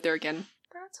want to live there again.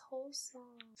 That's wholesome.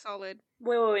 Solid.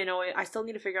 Wait, no, I still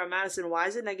need to figure out, Madison, why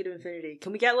is it negative infinity?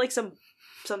 Can we get, like, some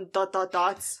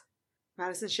dots?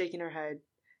 Madison's shaking her head.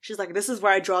 She's like, this is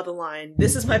where I draw the line.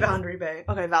 This is my boundary bay.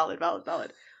 Okay, valid.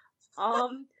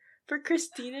 For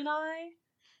Christine and I,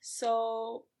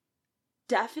 so...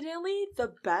 definitely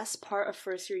the best part of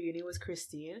first year uni was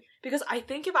Christine, because I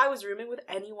think if I was rooming with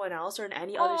anyone else or in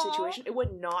any other situation, it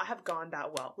would not have gone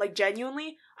that well. Like,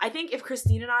 genuinely, I think if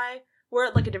Christine and I were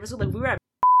at like a different school, like we were at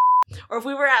or if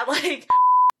we were at like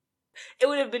it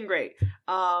would have been great.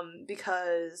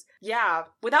 Because yeah,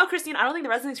 without Christine, I don't think the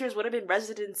resident experience would have been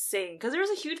residencing, because there was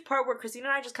a huge part where Christine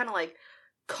and I just kind of like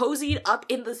cozied up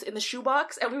in the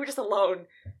shoebox, and we were just alone.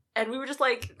 And we were just,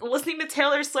 like, listening to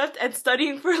Taylor Swift and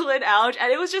studying for Lit Alge.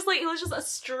 And it was just a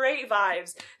straight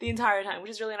vibes the entire time, which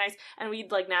is really nice. And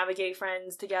we'd, like, navigate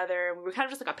friends together. We were kind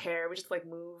of just, like, a pair. We just, like,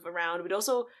 move around. We'd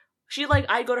also...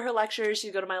 I'd go to her lectures,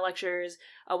 she'd go to my lectures,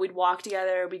 we'd walk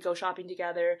together, we'd go shopping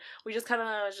together, we just kind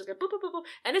of just go boop, boop, boop, boop.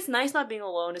 And it's nice not being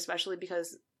alone, especially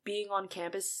because being on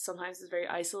campus sometimes is very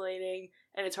isolating,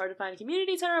 and it's hard to find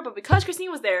community, etc. But because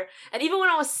Christine was there, and even when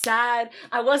I was sad,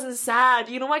 I wasn't sad,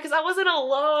 you know why? Because I wasn't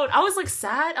alone. I was, like,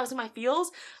 sad, I was in my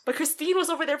feels, but Christine was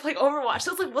over there playing Overwatch,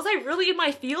 so it's like, was I really in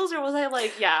my feels, or was I,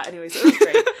 like, yeah, anyways, it was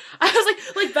great. I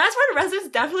was like, best part of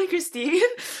residence, definitely Christine.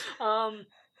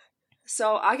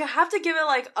 So I have to give it,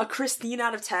 like, a Christine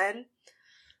out of 10.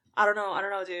 I don't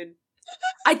know, dude.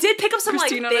 I did pick up some,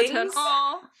 Christine like, things. Out of 10.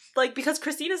 Aww. Like, because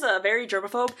Christine is a very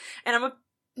germaphobe, and I'm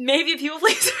maybe a people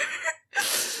pleaser.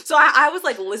 So I was,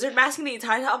 like, lizard masking the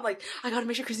entire time. I'm like, I gotta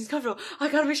make sure Christine's comfortable.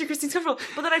 But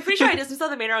then I'm pretty sure I did some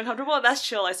stuff that made her uncomfortable, and that's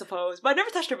chill, I suppose. But I never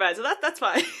touched her bed, so that's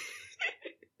fine.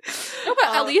 No,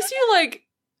 but at least you, like,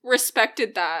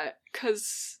 respected that,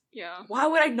 because, yeah. Why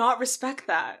would I not respect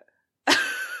that?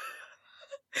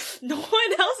 No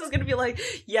one else is gonna be like,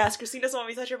 yes, Christine doesn't want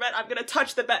me to touch her bed, I'm gonna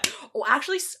touch the bed. Oh,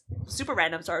 actually, super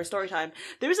random, sorry, story time.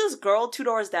 There was this girl 2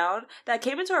 doors down that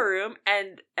came into our room,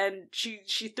 and she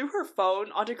threw her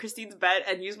phone onto Christine's bed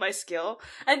and used my skill.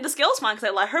 And the skill was fine because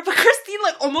I let her, but Christine,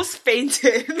 like, almost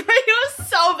fainted. Like, it was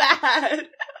so bad.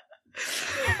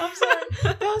 I'm sorry.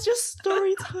 That was just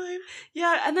story time.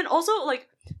 Yeah, and then also, like,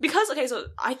 because, okay, so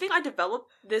I think I developed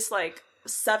this, like,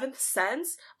 7th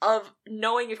sense of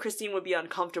knowing if Christine would be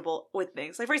uncomfortable with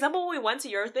things. Like, for example, when we went to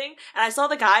your thing and I saw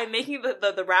the guy making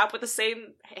the wrap with the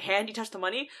same hand he touched the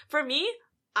money, for me,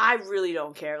 I really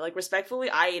don't care. Like, respectfully,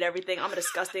 I eat everything. I'm a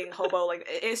disgusting hobo. Like,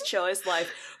 it's chill, it's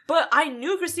life. But I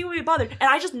knew Christine would be bothered, and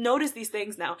I just noticed these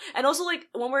things now. And also, like,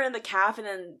 when we're in the caf, and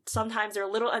then sometimes they're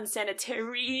a little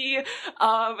unsanitary, and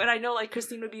I know, like,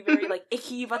 Christine would be very, like,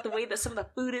 icky about the way that some of the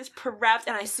food is prepped,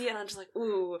 and I see it, and I'm just like,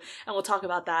 ooh, and we'll talk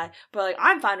about that. But, like,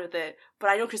 I'm fine with it, but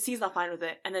I know Christine's not fine with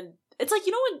it. And then, it's like,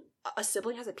 you know when a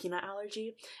sibling has a peanut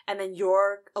allergy, and then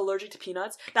you're allergic to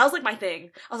peanuts? That was, like, my thing.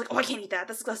 I was like, oh, I can't eat that,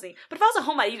 that's disgusting. But if I was at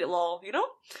home, I'd eat it, lol, you know?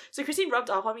 So Christine rubbed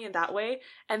off on me in that way,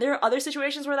 and there are other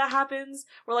situations where that happens,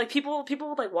 where, like, people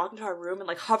would, like, walk into our room and,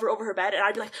 like, hover over her bed, and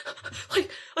I'd be like,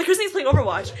 like Christine's playing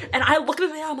Overwatch, and I look at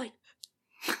them and I'm like,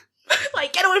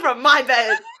 like, get away from my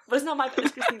bed! But it's not my bed,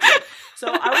 it's Christine's bed. So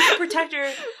I was the protector.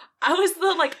 I was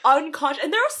the, like, unconscious,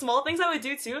 and there were small things I would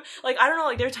do, too. Like, I don't know,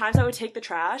 like, there are times I would take the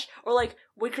trash, or, like,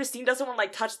 when Christine doesn't want to,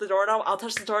 like, touch the doorknob, I'll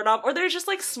touch the doorknob, or there's just,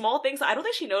 like, small things that I don't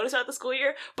think she noticed throughout the school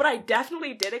year, but I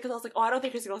definitely did it, because I was like, oh, I don't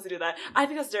think Christine wants to do that. I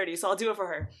think that's dirty, so I'll do it for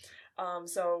her.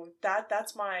 So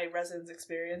that's my residence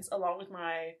experience, along with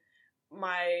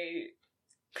my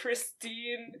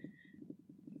Christine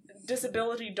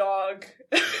disability dog.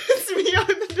 It's me, I'm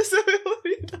the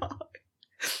disability dog.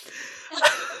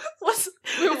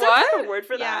 Wait, what? A word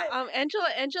for that?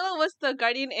 Angela was the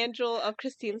guardian angel of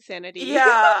Christine's sanity.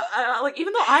 Yeah, like,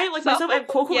 even though I, like, myself, I'm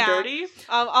quote dirty.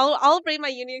 I'll rate my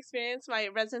uni experience, my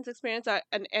residence experience,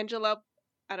 an Angela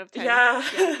out of 10. Yeah.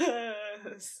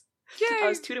 Yes. I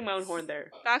was tooting my own horn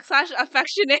there. /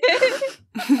 affectionate.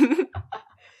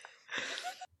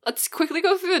 Let's quickly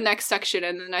go through the next section,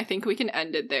 and then I think we can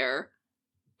end it there,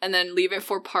 and then leave it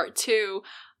for part 2.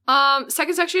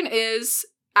 Second section is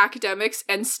academics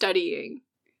and studying.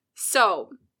 So,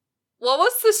 what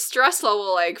was the stress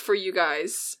level like for you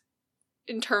guys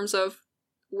in terms of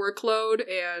workload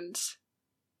and,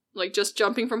 like, just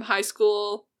jumping from high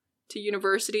school to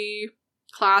university,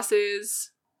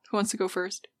 classes? Who wants to go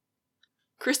first?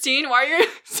 Christine, why are you...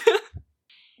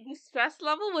 The stress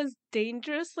level was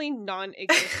dangerously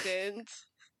non-existent.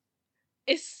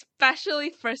 Especially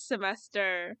first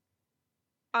semester.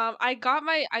 I got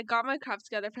my crap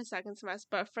together for second semester,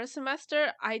 but first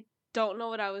semester I don't know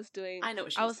what I was doing. I know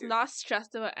what I was not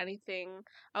stressed about anything.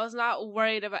 I was not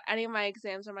worried about any of my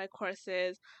exams or my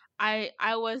courses. I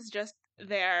was just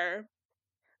there.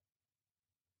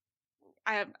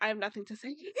 I have nothing to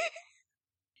say.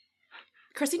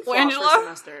 Christine flopped first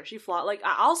semester. She flopped. Like,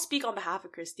 I'll speak on behalf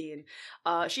of Christine.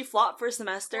 She flopped first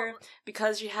semester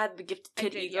because she had the gifted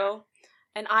kid ego. Yeah.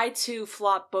 And I, too,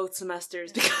 flopped both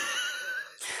semesters because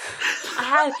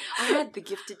I had the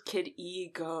gifted kid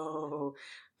ego.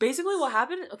 Basically, what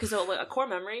happened? Okay, so like a core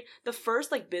memory, the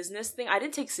first like business thing I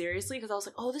didn't take seriously because I was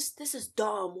like, oh, this is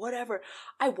dumb, whatever.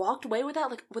 I walked away with that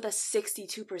like with a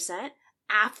 62%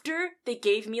 after they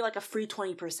gave me like a free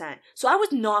 20%. So I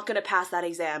was not gonna pass that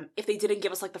exam if they didn't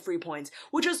give us like the free points,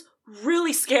 which was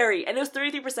really scary. And it was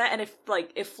 33%, and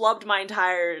it flubbed my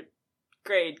entire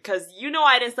grade because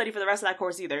I didn't study for the rest of that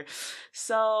course either.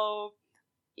 So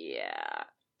yeah,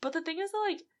 but the thing is that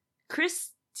like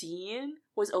Christine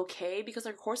was okay because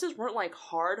her courses weren't like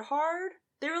hard.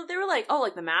 They were like, oh,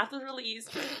 like the math was really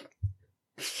easy.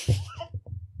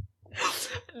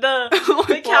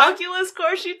 the calculus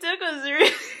course she took was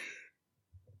really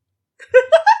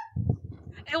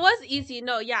It was easy.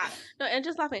 No, yeah. No, and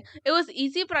just laughing. It was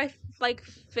easy, but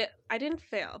I didn't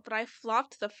fail, but I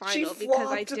flopped the final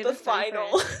because I didn't the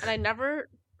final. And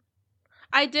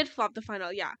I did flop the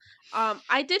final, yeah.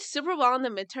 I did super well in the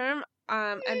midterm,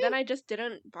 and then I just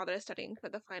didn't bother studying for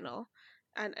the final,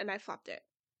 and I flopped it.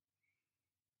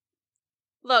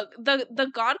 Look, the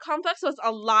God complex was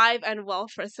alive and well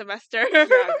for a semester. Yeah,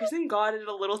 Christine got it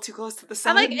a little too close to the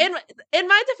sun. And like in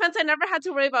my defense, I never had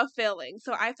to worry about failing,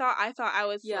 so I thought I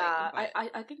was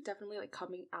I think definitely like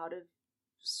coming out of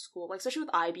school, like especially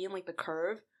with IB and like the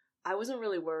curve, I wasn't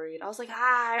really worried. I was like,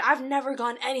 I've never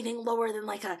gone anything lower than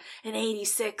like an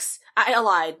 86. I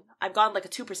lied. I've gone like a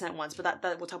 2% once, but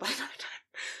that we'll talk about another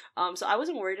time. So I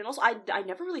wasn't worried, and also I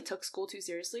never really took school too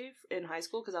seriously in high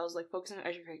school because I was like focusing on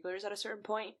extracurriculars at a certain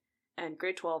point, and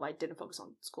grade 12 I didn't focus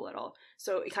on school at all.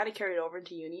 So it kind of carried over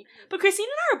into uni. But Christine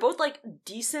and I are both like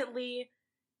decently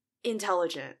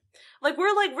intelligent. Like we're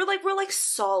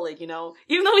solid,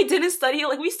 Even though we didn't study,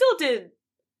 like we still did,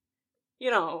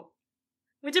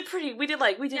 We did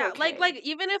yeah, okay. like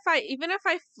even if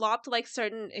I flopped like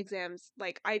certain exams,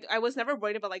 like I was never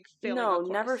worried about like failing. No, a course,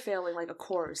 never failing like a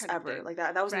course ever. Like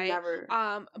that was right? never.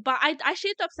 But I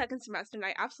shaped up second semester and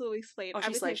I absolutely slayed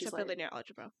everything She except for linear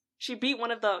algebra. She beat one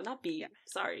of the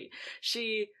sorry.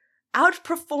 She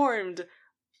outperformed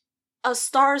a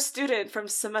star student from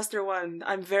semester 1.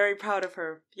 I'm very proud of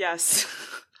her. Yes.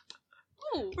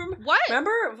 Ooh, what?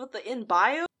 Remember with the in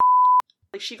bio?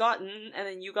 Like she got and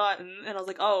then you got and I was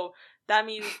like, oh, that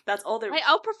means that's all there. I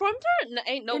outperformed her?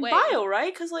 Ain't no in way. Bio,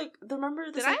 right? Because like remember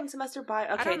the second semester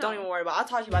bio. Okay, don't even worry about it. I'll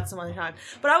talk to you about it some other time.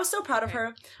 But I was so proud of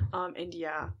her. And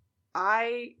yeah,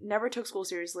 I never took school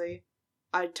seriously.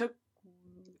 I took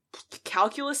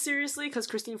calculus seriously because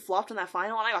Christine flopped in that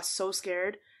final, and I got so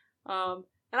scared. And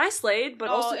I slayed, but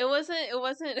also it wasn't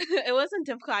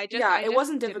difficult. It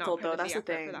wasn't difficult though. That's the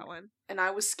thing. For that one. And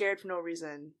I was scared for no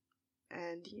reason.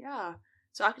 And yeah.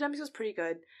 So academics was pretty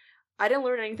good. I didn't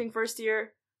learn anything first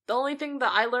year. The only thing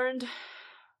that I learned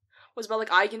was about like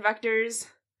eigenvectors,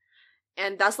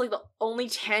 and that's like the only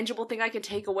tangible thing I can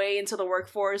take away into the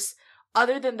workforce.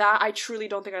 Other than that, I truly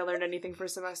don't think I learned anything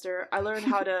first semester. I learned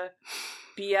how to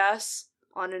BS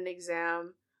on an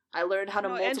exam. I learned how to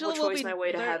multiple choice my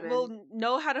way to heaven. We'll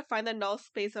know how to find the null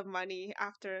space of money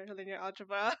after linear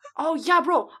algebra. Oh yeah,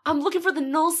 bro. I'm looking for the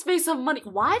null space of money.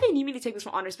 Why do they need me to take this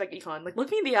from honor spec econ? Like, look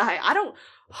me in the eye. I don't...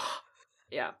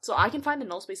 Yeah. So I can find the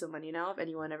null space of money now if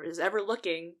anyone is ever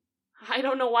looking. I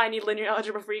don't know why I need linear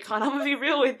algebra for econ. I'm gonna be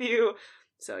real with you.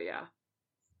 So yeah.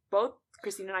 Both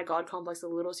Christine and I God complexed a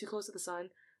little too close to the sun,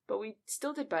 but we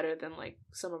still did better than like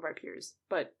some of our peers.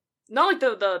 But not like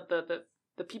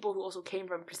the people who also came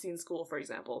from Christine's school, for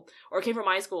example, or came from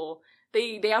my school.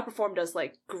 They outperformed us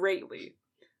like greatly.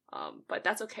 But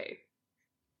that's okay.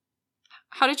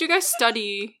 How did you guys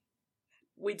study?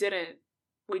 We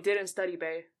didn't study,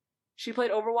 bae. She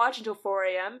played Overwatch until 4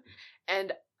 a.m.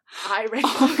 and I read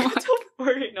until 4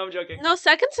 a.m. No, I'm joking. No,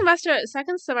 second semester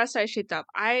I shaped up.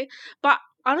 But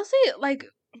honestly, like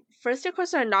first year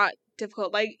courses are not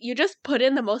difficult. Like you just put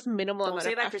in the most minimal amount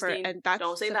of effort, Christine. And that's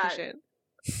don't say sufficient. That.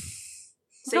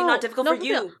 Say not difficult for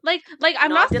you. Like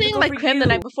I'm not saying like cram the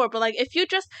night before, but like if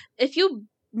you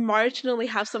marginally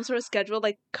have some sort of schedule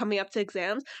like coming up to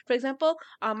exams, for example,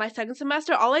 my second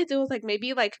semester, all I did was like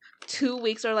maybe like 2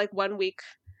 weeks or like 1 week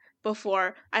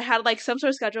before I had like some sort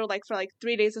of schedule like for like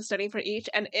 3 days of studying for each,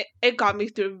 and it got me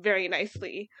through very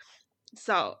nicely.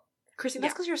 So Christine,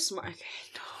 that's because you're smart. Okay,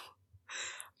 no.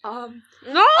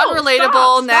 No,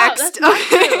 unrelatable. Next,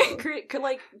 okay.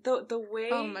 Like the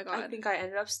way I think I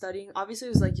ended up studying, obviously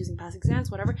it was like using past exams,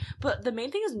 whatever. But the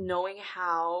main thing is knowing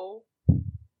how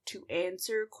to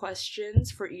answer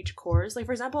questions for each course. Like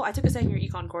for example, I took a second year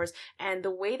econ course, and the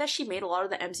way that she made a lot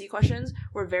of the MC questions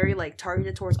were very like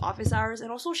targeted towards office hours, and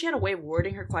also she had a way of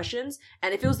wording her questions.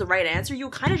 And if it was the right answer,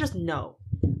 you kind of just know.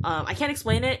 I can't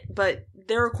explain it, but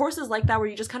there are courses like that where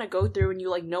you just kind of go through and you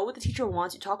like know what the teacher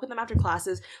wants. You talk with them after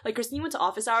classes. Like Christine went to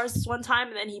office hours this one time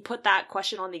and then he put that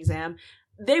question on the exam.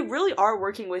 They really are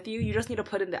working with you. You just need to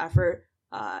put in the effort.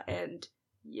 And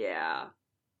yeah,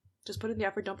 just put in the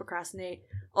effort. Don't procrastinate.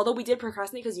 Although we did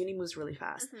procrastinate because uni moves really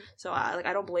fast. Mm-hmm. So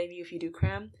I don't blame you if you do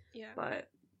cram. Yeah. But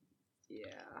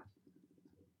yeah.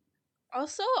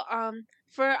 Also,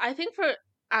 for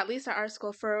at least at our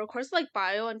school, for courses like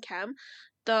bio and chem,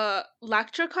 the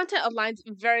lecture content aligns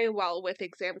very well with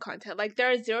exam content. Like,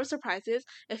 there are zero surprises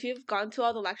if you've gone to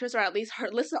all the lectures or at least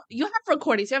heard. Listen, you have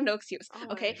recordings. You have no excuse.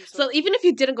 Okay, so even if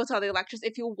you didn't go to all the lectures,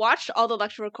 if you watched all the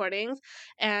lecture recordings,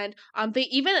 and they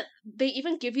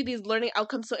even give you these learning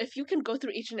outcomes. So if you can go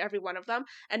through each and every one of them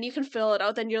and you can fill it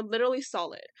out, then you're literally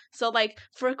solid. So like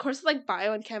for courses like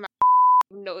bio and chem,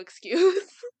 no excuse.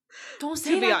 Don't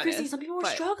say that, Chrissy. Some people were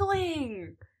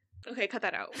struggling. Okay, cut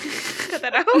that out. Cut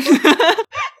that out.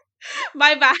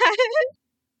 My bad.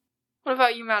 What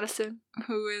about you, Madison,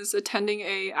 who is attending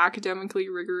a academically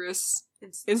rigorous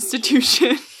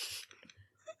institution?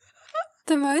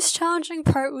 The most challenging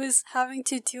part was having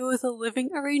to deal with the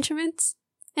living arrangements.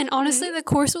 And honestly, the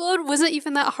course load wasn't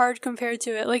even that hard compared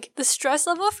to it. Like, the stress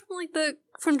level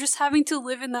from just having to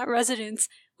live in that residence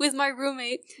with my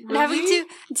roommate and having to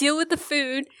deal with the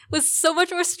food was so much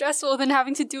more stressful than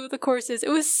having to deal with the courses. It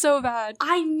was so bad.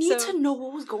 I need to know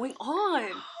what was going on.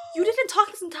 You didn't talk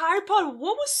this entire pod.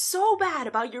 What was so bad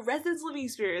about your residence living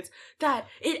experience that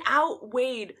it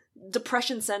outweighed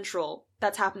Depression Central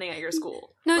that's happening at your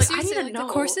school? No, like, seriously, I need to know.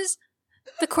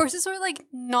 The courses were like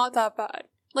not that bad.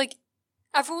 Like,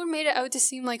 everyone made it out to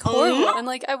seem like horrible, and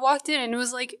like I walked in and it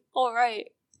was like, all right.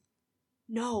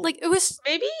 No, like it was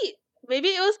Maybe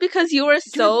it was because you were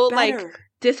so like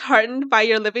disheartened by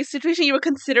your living situation. You were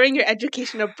considering your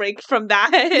education a break from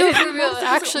that. No, for real, it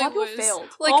actually was. Failed.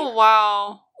 Like, oh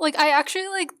wow! Like I actually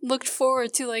like looked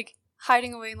forward to like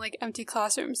hiding away in like empty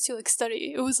classrooms to like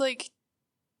study. It was like.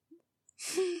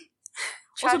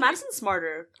 Also, Madison's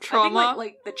smarter. Trauma. I think,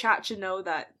 like the chat should know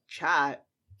that chat.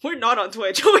 We're not on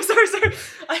Twitch. Oh, sorry.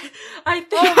 I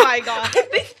think. Oh my god. I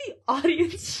think the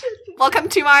audience should. Welcome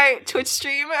to my Twitch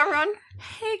stream, everyone.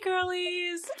 Hey,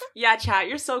 girlies. Yeah, chat.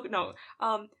 You're so no.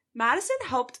 Madison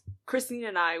helped Christine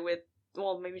and I with,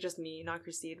 well, maybe just me, not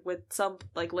Christine, with some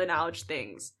like lineage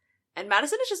things. And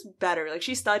Madison is just better. Like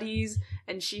she studies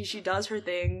and she does her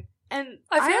thing. And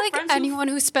I feel like anyone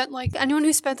who spent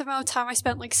the amount of time I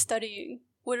spent like studying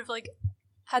would have like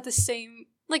had the same.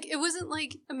 Like, it wasn't,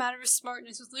 like, a matter of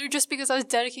smartness. It was literally just because I was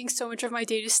dedicating so much of my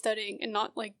day to studying and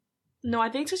not, like... No, I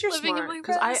think it's because you're smart.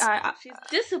 Because I she's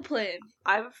disciplined.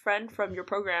 I have a friend from your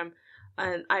program,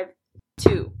 and I have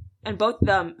two. And both of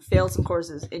them failed some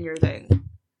courses in your thing.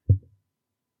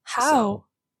 How? So.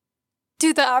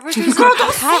 Dude, the average was... Girl,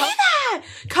 don't say that!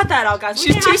 Cut that out, guys.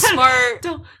 She's too smart.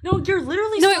 No, you're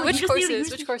literally smart. No, which courses?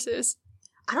 Which courses?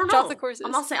 I don't know. Drop the courses.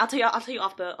 I'm not saying... I'll tell you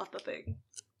off the thing.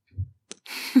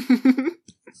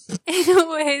 In a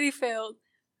way, they failed.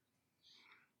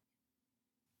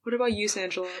 What about you,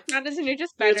 Sangela? Madison, you're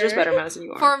just better. You're just better, Madison,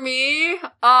 you are. For me,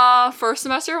 first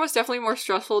semester was definitely more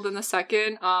stressful than the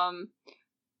second.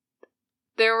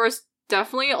 There was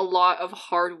definitely a lot of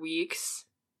hard weeks.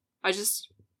 I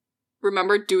just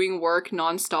remember doing work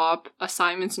nonstop,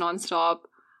 assignments nonstop,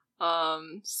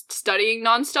 studying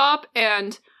nonstop,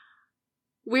 and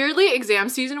weirdly, exam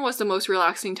season was the most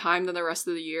relaxing time than the rest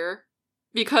of the year.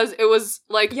 Because it was,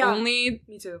 like, only...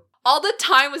 Me too. All the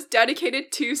time was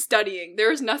dedicated to studying. There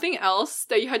was nothing else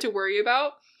that you had to worry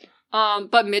about.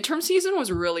 But midterm season was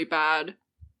really bad.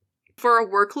 For a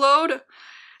workload,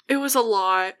 it was a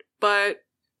lot. But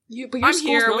I'm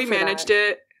here, we managed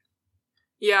it.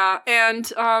 Yeah,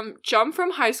 and jump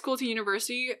from high school to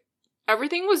university,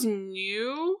 everything was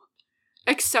new.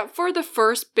 Except for the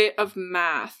first bit of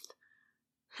math.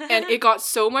 And it got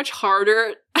so much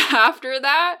harder after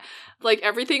that. Like,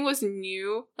 everything was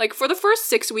new. Like, for the first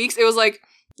 6 weeks, it was, like,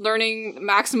 learning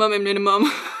maximum and minimum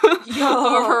of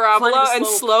parabola and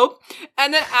slope.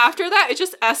 And then after that, it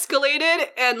just escalated.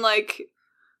 And, like,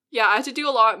 yeah, I had to do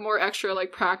a lot more extra,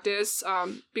 like, practice.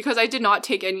 Because I did not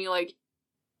take any, like,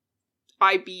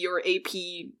 IB or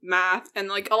AP math. And,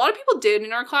 like, a lot of people did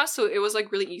in our class, so it was,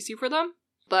 like, really easy for them.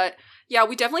 But yeah,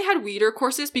 we definitely had weeder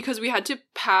courses because we had to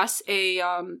pass a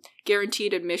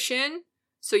guaranteed admission.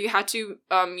 So you had to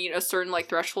meet a certain like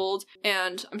threshold.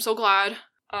 And I'm so glad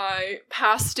I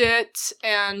passed it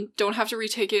and don't have to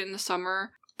retake it in the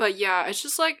summer. But yeah, it's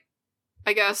just like,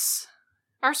 I guess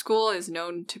our school is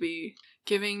known for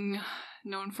giving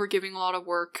a lot of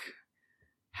work,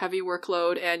 heavy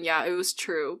workload. And yeah, it was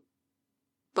true.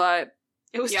 But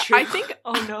it was true. I think,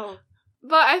 oh no.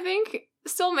 But I think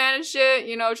still managed it,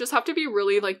 you know, just have to be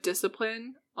really, like,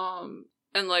 disciplined.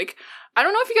 And, like, I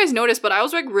don't know if you guys noticed, but I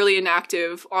was, like, really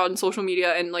inactive on social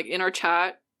media and, like, in our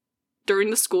chat during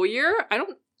the school year.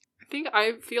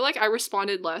 I feel like I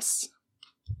responded less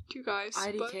to you guys.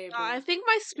 IDK, bro. I think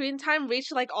my screen time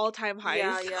reached like all-time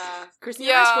highs. Yeah.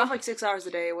 Christina and I scrolled for like 6 hours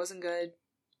a day. It wasn't good.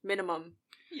 Minimum.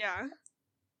 Yeah.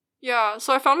 Yeah,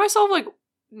 so I found myself, like,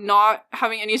 not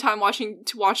having any time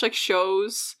to watch, like,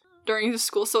 shows during the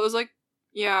school, so it was like,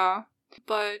 yeah.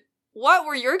 But what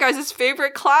were your guys'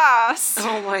 favorite class?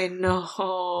 Oh my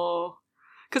no.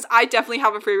 Because I definitely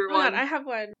have a favorite one. God, I have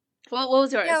one. What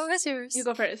was yours? Yeah, what was yours? You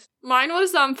go first. Mine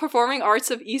was Performing Arts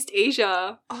of East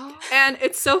Asia. Oh. And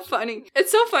it's so funny.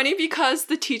 It's so funny because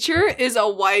the teacher is a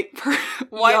white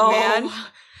man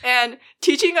and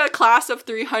teaching a class of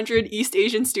 300 East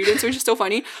Asian students, which is so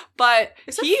funny. But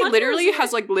he literally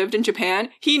has, like, lived in Japan.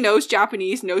 He knows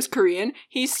Japanese, knows Korean.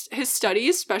 His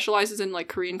studies specializes in, like,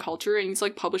 Korean culture, and he's,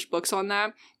 like, published books on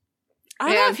that. I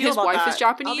don't know how I And feel his about wife that. is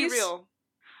Japanese. I'll be real.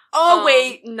 Oh,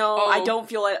 wait. No, oh. I don't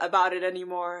feel about it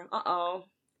anymore. Uh-oh.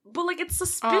 But, like, it's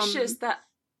suspicious that...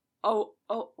 Oh.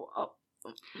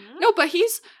 No, but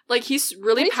he's really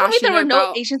Can you tell me passionate there were no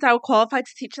about... Asians that were qualified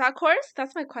to teach that course?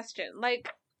 That's my question.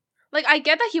 Like I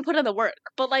get that he put in the work,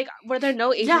 but, like, were there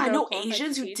no Asians? Yeah, that no were qualified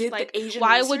Asians to who teach? did like, the Asian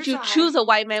why would you research? choose a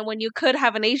white man when you could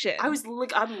have an Asian? I'm lost.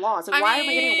 Like, I why am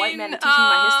I getting a white man to mean, teach me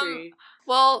my history?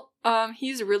 Well,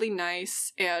 he's really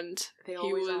nice, and They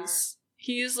always are.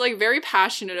 he's, like, very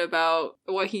passionate about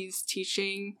what he's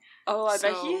teaching. Oh, I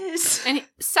bet So- he is. And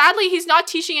sadly, he's not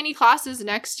teaching any classes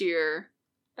next year.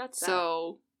 That's sad.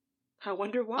 So, I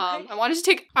wonder why. I wanted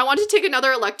to take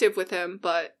another elective with him,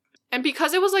 and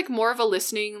because it was, like, more of a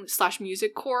listening /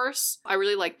 music course, I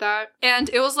really liked that. And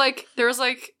it was, like, there was,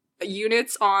 like,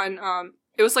 units on,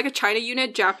 it was, like, a China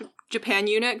unit, Japan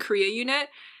unit, Korea unit,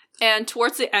 and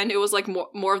towards the end, it was, like,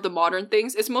 more of the modern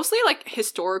things. It's mostly, like,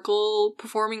 historical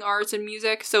performing arts and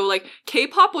music. So, like,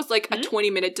 K-pop was, like, a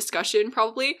 20-minute discussion,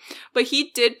 probably. But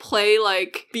he did play,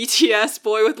 like, BTS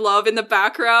Boy With Love in the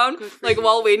background, like,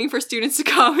 while waiting for students to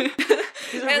come.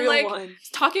 He's a and, real like, one.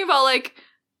 talking about, like,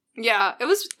 yeah, it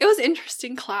was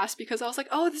interesting class because I was like,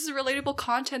 oh, this is relatable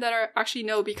content that I actually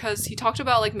know, because he talked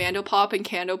about, like, Mandopop and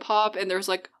Candopop, and there's,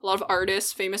 like, a lot of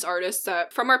famous artists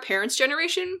that from our parents'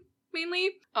 generation mainly,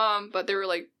 but they were,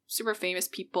 like, super famous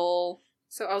people.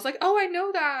 So I was like, oh, I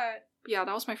know that. Yeah,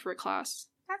 that was my favorite class.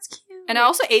 That's cute. And I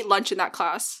also ate lunch in that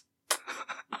class.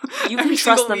 You Every can trust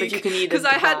single them if week. you can eat in Because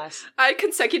the I class. had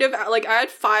consecutive, like, I had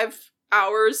 5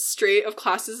 hours straight of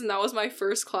classes, and that was my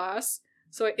first class.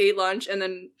 So I ate lunch and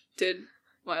then did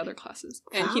my other classes.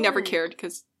 And he never Wow. cared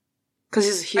because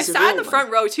Because I sat in the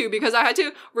front row too, because I had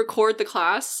to record the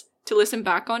class to listen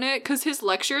back on it, because his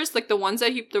lectures, like, the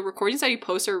recordings that he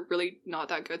posts are really not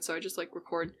that good, so I just, like,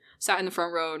 sat in the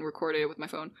front row and recorded it with my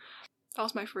phone. That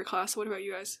was my favorite class. What about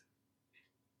you guys?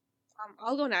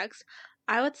 I'll go next.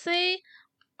 I would say,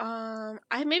 I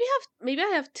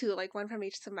have 2, like, one from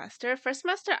each semester. First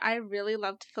semester, I really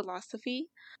loved philosophy.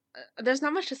 There's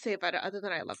not much to say about it other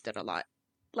than I loved it a lot.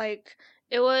 Like,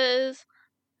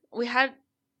 we had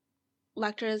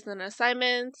lectures and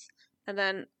assignments, and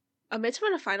then a midterm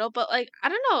and a final, but, like, I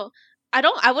don't know.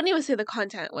 I wouldn't even say the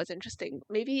content was interesting.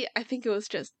 Maybe I think it was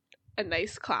just a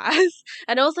nice class.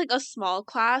 And it was, like, a small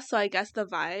class, so I guess the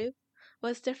vibe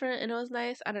was different and it was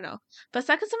nice. I don't know. But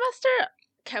second semester,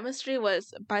 chemistry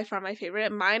was by far my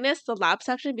favorite, minus the lab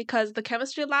section, because the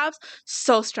chemistry labs,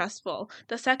 so stressful.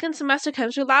 The second semester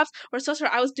chemistry labs were so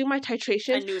stressful. I was doing my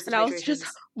titrations, and I was just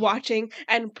watching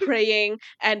and praying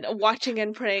and watching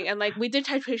and praying, and, like, we did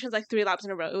titrations like 3 labs in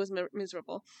a row. It was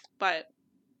miserable. But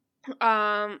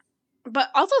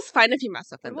also it's fine if you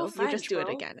mess up in What those. about You just do French,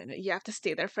 it bro? again, and you have to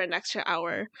stay there for an extra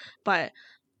hour. But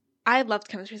I loved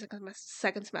chemistry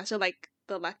second semester, like,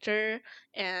 the lecture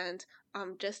and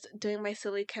just doing my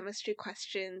silly chemistry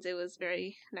questions. It was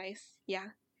very nice.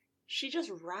 Yeah. She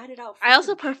just ratted out I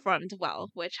also French. performed well,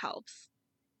 which helps.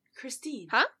 Christine.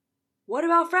 Huh? What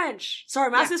about French? Sorry,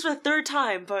 I'm asking this for the 3rd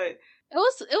time, but... It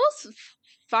was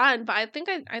fun, but I think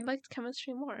I liked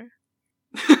chemistry more.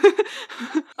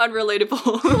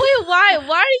 Unrelatable. Wait, why?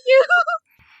 Why are you?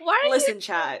 Why are Listen,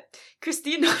 chat.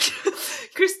 Christine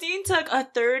took a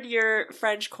 3rd year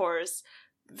French course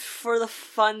for the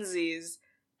funsies,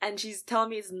 and she's telling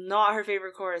me it's not her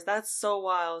favorite course. That's so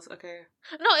wild. Okay.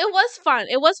 No, it was fun.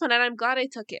 It was fun, and I'm glad I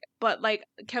took it. But, like,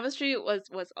 chemistry was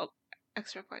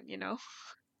extra fun, you know?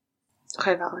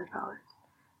 Okay, valid.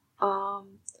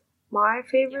 My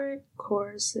favorite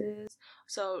courses.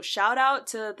 So, shout out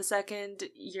to the 2nd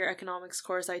year economics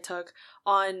course I took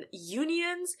on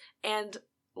unions and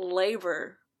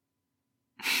labor.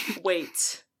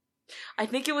 Wait. I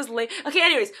think it was late. Okay,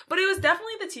 anyways, but it was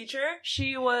definitely the teacher.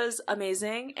 She was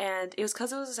amazing, and it was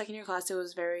because it was a second year class, it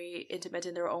was very intimate,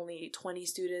 and there were only 20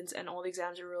 students, and all the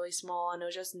exams were really small, and it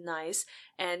was just nice,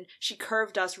 and she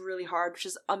curved us really hard, which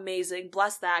is amazing.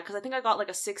 Bless that, because I think I got like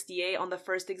a 68 on the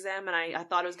first exam, and I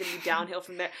thought it was going to be downhill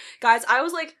from there. Guys, I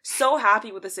was like so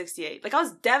happy with the 68. Like, I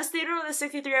was devastated with the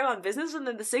 63 I got on business, and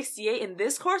then the 68 in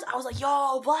this course, I was like,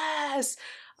 yo, bless!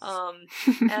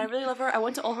 And I really love her. I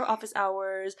went to all her office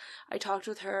hours. I talked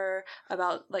with her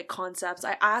about like concepts.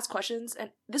 I asked questions,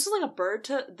 and this was like a bird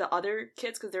to the other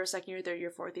kids because they were second year, third year,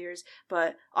 fourth years.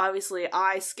 But obviously,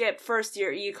 I skipped first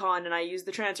year econ and I used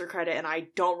the transfer credit, and I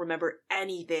don't remember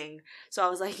anything. So I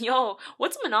was like, "Yo,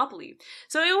 what's Monopoly?"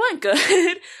 So it went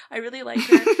good. I really liked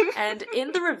her. And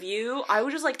in the review, I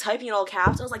was just like typing in all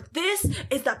caps. I was like, "This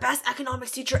is the best economics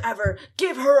teacher ever.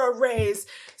 Give her a raise."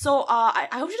 So I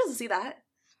hope she doesn't see that.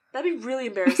 That'd be really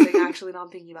embarrassing, actually, now I'm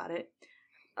thinking about it.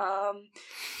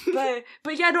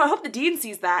 But yeah, no, I hope the dean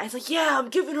sees that. It's like, yeah, I'm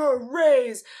giving her a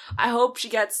raise. I hope she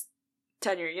gets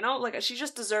tenure, you know? Like, she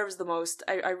just deserves the most.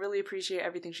 I really appreciate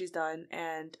everything she's done,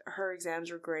 and her exams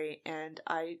were great, and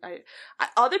I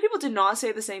other people did not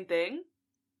say the same thing.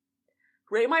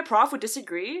 Rate My Prof would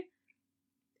disagree.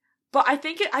 But I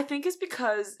think it's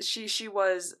because she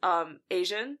was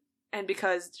Asian, and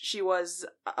because she was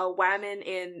a woman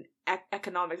in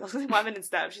economics. I was going to say woman in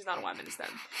STEM. She's not a woman in STEM.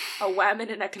 A woman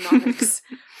in economics.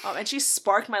 And she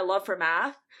sparked my love for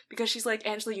math because she's like,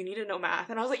 Angela, you need to know math.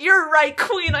 And I was like, you're right,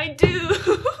 queen, I do.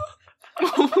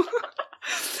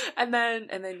 and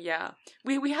then yeah.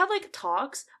 We had like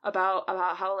talks about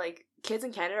how like kids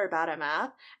in Canada are bad at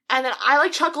math. And then I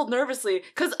like chuckled nervously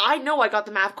because I know I got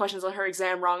the math questions on her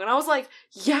exam wrong. And I was like,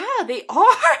 yeah, they are.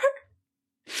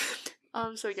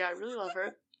 So yeah, I really love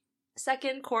her.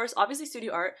 Second course, obviously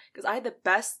studio art, because I had the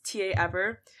best TA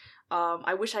ever.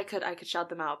 I wish I could shout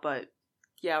them out, but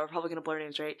yeah, we're probably gonna blur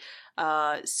names, right?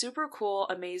 Super cool,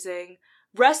 amazing.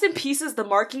 Rest in pieces, the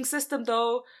marking system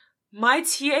though. My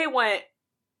TA went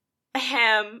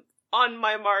ham on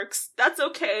my marks. That's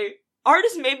okay. Art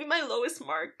is maybe my lowest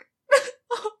mark.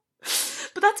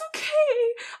 But that's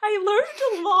okay. I learned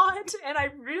a lot, and I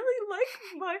really like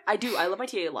I love my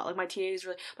TA a lot. Like, my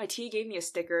TA gave me a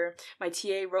sticker. My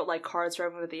TA wrote, like, cards for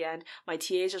everyone at the end. My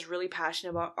TA is just really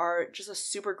passionate about art. Just a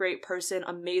super great person.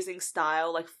 Amazing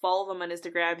style. Like, follow them on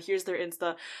Instagram. Here's their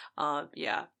Insta.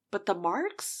 Yeah. But the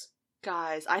marks?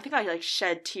 Guys, I think I, like,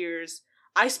 shed tears.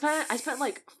 I spent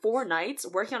like 4 nights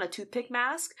working on a toothpick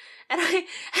mask, and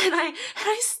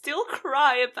I still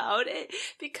cry about it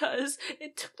because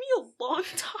it took me a long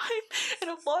time and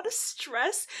a lot of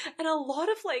stress and a lot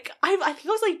of like I think I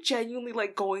was like genuinely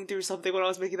like going through something when I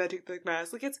was making that toothpick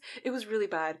mask. Like it was really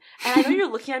bad. And I know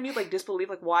you're looking at me with like disbelief,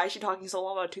 like why is she talking so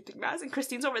long about a toothpick mask? And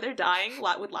Christine's over there dying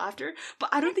with laughter.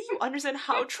 But I don't think you understand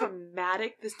how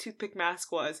traumatic this toothpick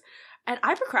mask was. And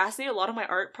I procrastinate a lot of my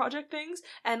art project things.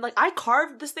 And, like, I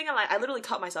carved this thing and I literally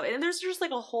cut myself. And there's just, like,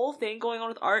 a whole thing going on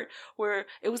with art where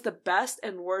it was the best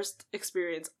and worst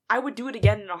experience. I would do it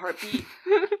again in a heartbeat,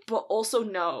 but also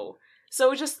no.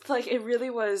 So just, like, it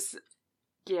really was,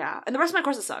 yeah. And the rest of my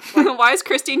courses sucked. Like, why is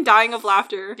Christine dying of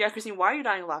laughter? Yeah, Christine, why are you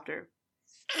dying of laughter?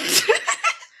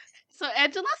 So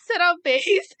Angela set up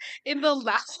base in the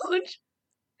lounge.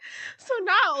 So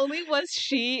not only was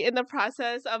she in the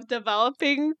process of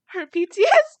developing her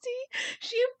PTSD,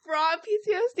 she brought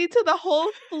PTSD to the whole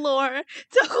floor,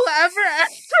 to whoever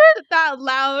entered that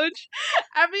lounge.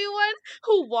 Everyone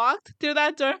who walked through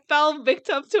that door fell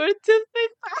victim to her toothpick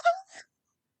mask.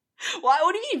 Why?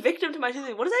 What do you mean victim to my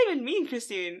toothpick? What does that even mean,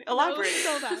 Christine? Elaborate.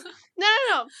 No, so bad.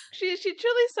 No. She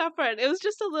truly suffered. It was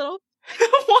just a little. Why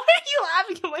are you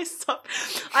laughing at my stuff?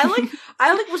 I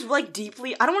was like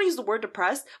deeply, I don't want to use the word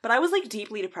depressed, but I was like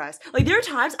deeply depressed. Like there are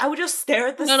times I would just stare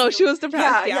at the No, she was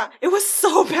depressed. Yeah. It was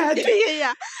so bad.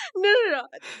 Yeah. No.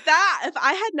 That, if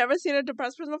I had never seen a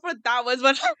depressed person before, that was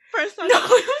when her first time. No,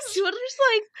 she would just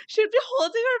like, she would be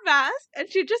holding her mask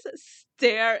and she'd just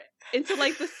stare into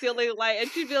like the ceiling light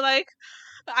and she'd be like,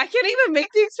 I can't even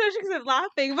make the expression because I'm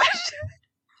laughing, but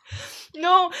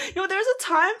No, there's a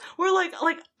time where like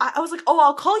I was like, oh,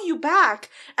 I'll call you back,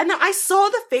 and then I saw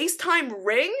the FaceTime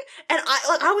ring, and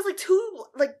I was like 2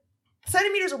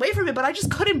 centimeters away from it, but I just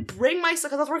couldn't bring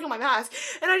myself because I was working on my mask,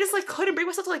 and I just like couldn't bring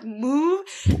myself to like move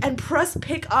and press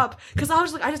pick up because I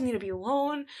was like, I just need to be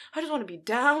alone. I just want to be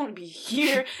down and be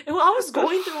here, and I was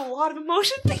going through a lot of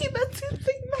emotion thinking that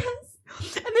toothpick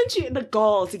mask, and then she had the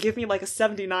gall to give me like a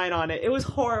 79 on it. It was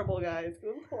horrible, guys. It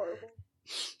was horrible.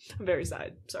 I'm very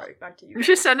sad. Sorry, back to you. You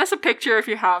should send us a picture if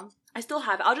you have. I still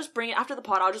have it. I'll just bring it after the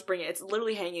pod. I'll just bring it. It's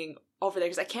literally hanging over there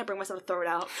because I can't bring myself to throw it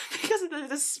out because of the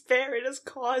despair it has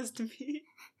caused me.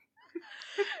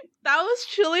 That was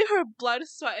truly her blood,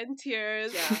 sweat, and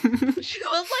tears. Yeah. She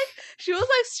was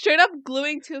like straight up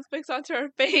gluing toothpicks onto her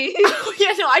face.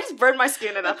 Yeah, no, I just burned my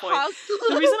skin at that point. Hot The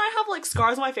glue. reason I have like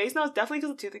scars on my face now is definitely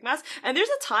because of toothpick mask. And there's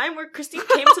a time where Christine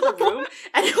came into the room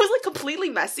and it was like completely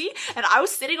messy, and I was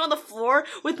sitting on the floor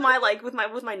with my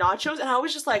nachos, and I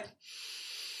was just like,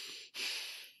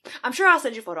 I'm sure I'll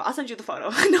send you a photo. I'll send you the photo.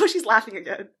 No, she's laughing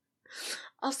again.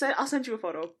 I'll send you a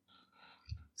photo.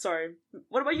 Sorry.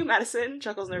 What about you, Madison?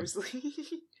 Chuckles nervously.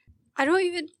 I don't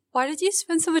even. Why did you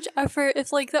spend so much effort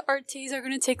if like the art teas are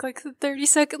gonna take like a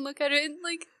 30-second look at it and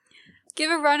like give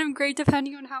a random grade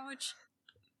depending on how much?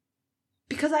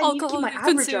 Because I need to keep Alcohol my you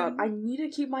average up. consume. I need to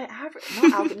keep my average.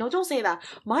 Not alcohol. No, don't say that.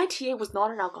 My TA was not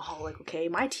an alcoholic. Okay,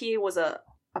 my TA was a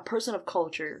person of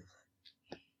culture.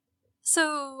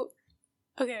 So,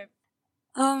 okay.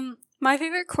 My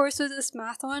favorite course was this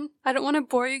math one. I don't want to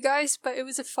bore you guys, but it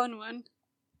was a fun one.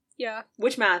 Yeah.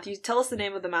 Which math? You tell us the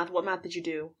name of the math. What math did you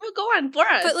do? Oh, go on, for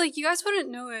us. But like you guys wouldn't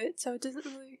know it, so it doesn't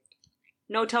really.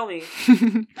 No, tell me.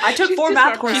 I took She's 4 too math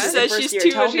smart for courses us. She in says first she's year.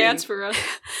 too Tell me. advanced for us.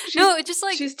 No, it just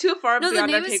like she's too far no. The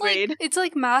beyond our name pay is grade. like it's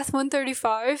like Math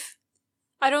 135.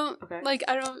 I don't Okay. like.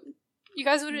 I don't. You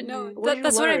guys wouldn't know. What did you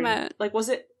That's what I learn? meant. Like, was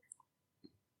it?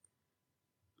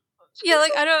 Yeah,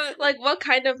 like I don't. Like, what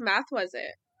kind of math was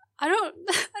it? I don't.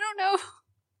 I don't know.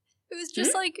 It was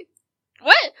just like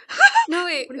What? no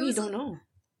wait. What do It you mean was you don't know?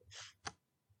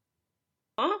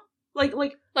 Huh? Like,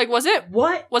 Like, was it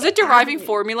what? deriving avenue?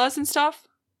 formulas and stuff?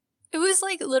 It was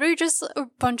like literally just a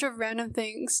bunch of random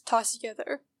things tossed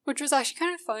together, which was actually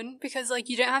kind of fun because like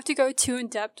you didn't have to go too in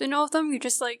depth in all of them. You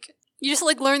just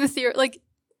learn the theory, like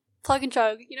plug and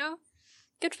chug, you know?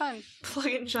 Good fun. Plug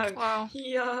and chug. Wow.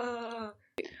 Yeah.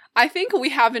 I think we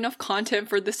have enough content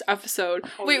for this episode.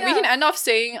 Oh, Wait, we yeah. can end off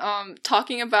saying,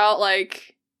 talking about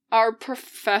like our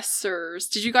professors.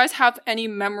 Did you guys have any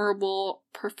memorable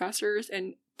professors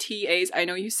and TAs? I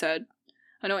know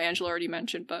Angela already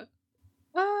mentioned, but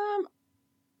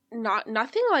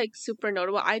Nothing like super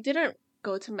notable. I didn't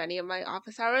go to many of my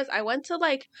office hours. I went to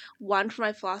like one for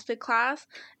my philosophy class,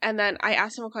 and then I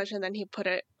asked him a question, and then he put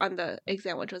it on the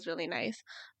exam, which was really nice.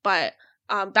 But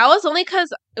that was only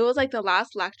because it was like the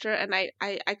last lecture, and I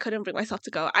couldn't bring myself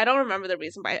to go. I don't remember the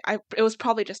reason, but it was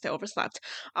probably just I overslept.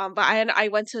 But I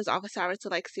went to his office hours to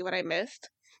like see what I missed.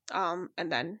 And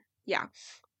then yeah,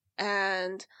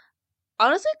 and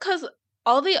honestly, because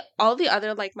all the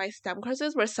other like my STEM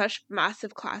courses were such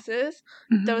massive classes,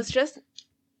 there was just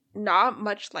not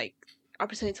much like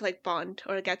opportunity to like bond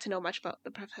or get to know much about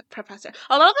the professor.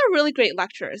 A lot of them are really great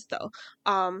lecturers though.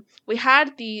 We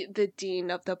had the dean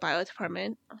of the bio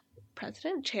department,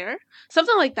 president, chair,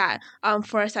 something like that.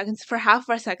 For half of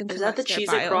our second Is that the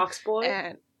semester Cheez-It bio. Crocs boy?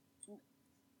 And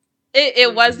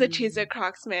it was the Cheez-It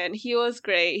Crocs man. He was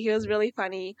great. He was really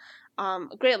funny.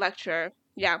 Great lecturer.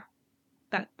 Yeah.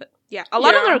 A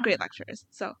lot of them are great lecturers.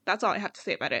 So that's all I have to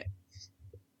say about it.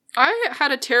 I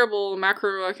had a terrible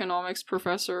macroeconomics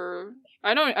professor.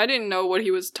 I didn't know what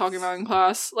he was talking about in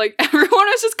class. Like, everyone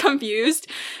was just confused.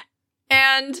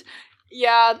 And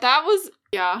yeah,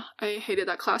 I hated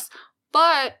that class.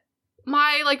 But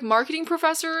my like marketing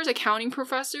professors, accounting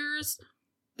professors,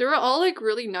 they were all like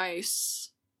really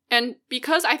nice. And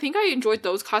because I think I enjoyed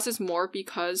those classes more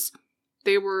because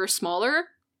they were smaller.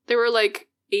 They were like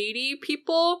 80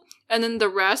 people, and then the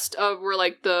rest were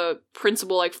like the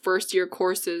principal like first year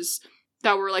courses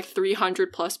that were like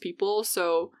 300 plus people,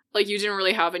 so like you didn't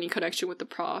really have any connection with the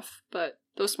prof. But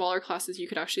those smaller classes you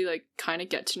could actually like kind of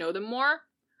get to know them more.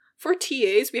 For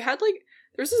TAs, we had like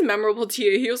there's this memorable TA.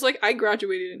 He was like, I'm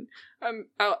graduating in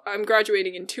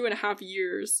 2.5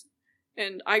 years,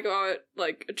 and I got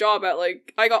like a job at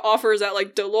like I got offers at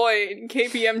like Deloitte and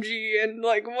KPMG and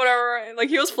like whatever. And, like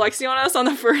he was flexing on us on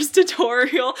the first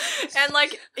tutorial, and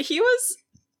like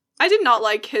I did not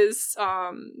like his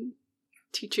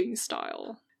teaching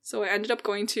style, so I ended up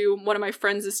going to one of my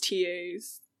friends'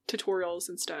 TA's tutorials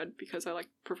instead because I like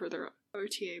prefer their other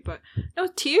TA. But no,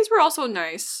 TAs were also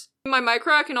nice. My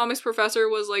microeconomics professor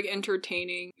was like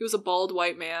entertaining. He was a bald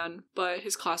white man, but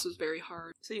his class was very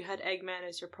hard. So you had Eggman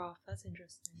as your prof. That's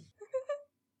interesting.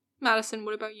 Madison,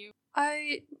 what about you?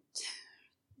 I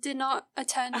did not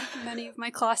attend many of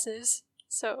my classes,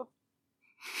 so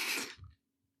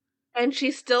And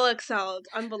she still excelled.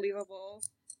 Unbelievable.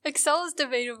 Excel is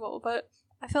debatable, but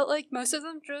I felt like most of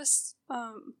them just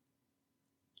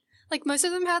like most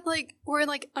of them were in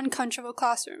like uncomfortable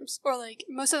classrooms, or like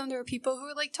most of them there were people who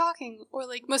were like talking, or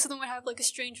like most of them would have like a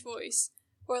strange voice,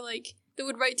 or like they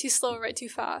would write too slow or write too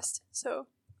fast. So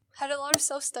had a lot of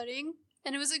self-studying,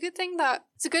 and it was a good thing that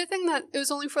it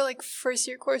was only for like first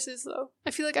year courses though.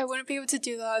 I feel like I wouldn't be able to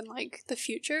do that in like the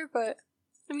future, but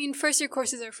I mean, first year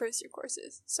courses are first year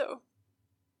courses, so.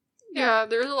 Yeah,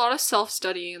 there's a lot of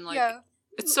self-study and, like,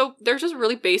 there's just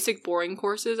really basic, boring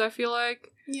courses, I feel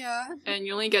like. Yeah. And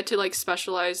you only get to, like,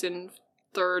 specialize in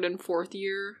 3rd and 4th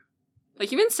year.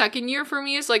 Like, even 2nd year for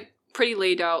me is, like, pretty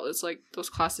laid out. It's, like, those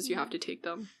classes you have to take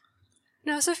them.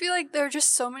 And I also feel like there are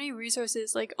just so many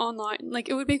resources, like, online. Like,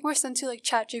 it would make more sense to, like,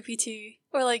 ChatGPT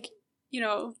or, like, you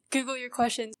know, Google your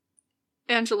questions.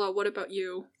 Angela, what about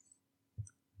you?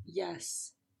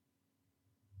 Yes.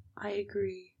 I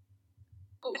agree.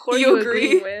 Who are You you agree?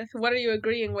 agreeing with? What are you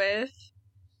agreeing with?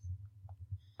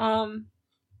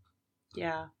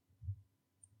 Yeah.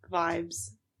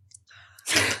 Vibes.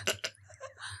 I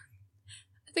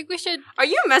think we should. Are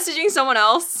you messaging someone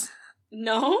else?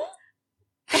 No?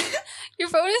 Your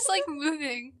phone is, like,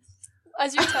 moving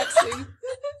as you're texting.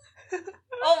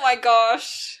 Oh my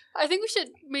gosh. I think we should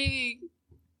maybe.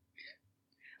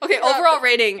 Okay, overall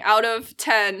rating out of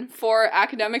 10 for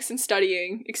academics and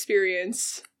studying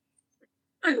experience.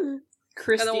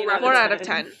 Christine, 4 out of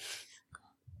 10.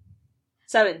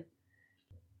 7.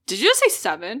 Did you just say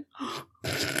 7?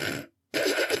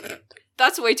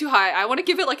 That's way too high. I want to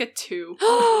give it like a 2.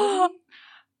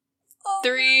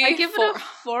 3. I give 4. it a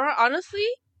 4, honestly.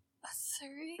 A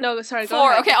 3? No, sorry, 4. go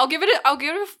ahead. Okay, I'll give it a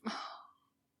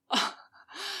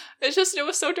It's just, it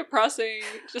was so depressing.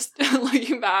 Just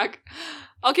looking back.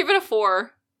 I'll give it a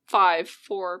 4. 5.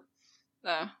 4.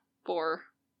 4.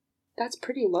 That's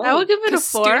pretty low. I would give it a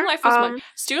 4.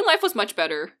 Student life was much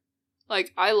better.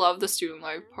 Like, I love the student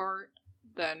life part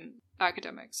than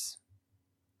academics.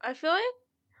 I feel like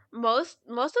most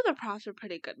of the profs were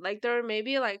pretty good. Like, there were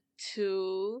maybe, like,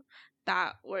 2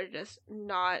 that were just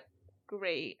not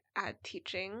great at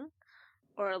teaching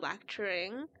or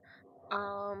lecturing.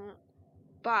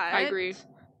 But I agree.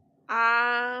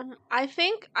 I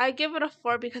think I give it a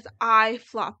 4 because I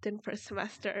flopped in first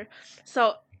semester.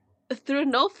 So, through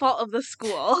no fault of the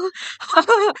school,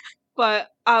 but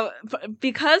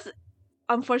because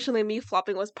unfortunately me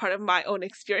flopping was part of my own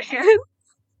experience.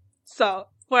 So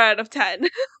 4 out of 10.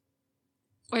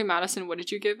 Wait, Madison, what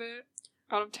did you give it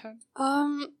out of 10?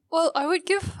 Well, I would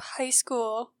give high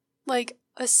school like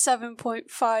a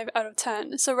 7.5 out of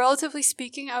 10. So relatively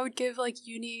speaking, I would give like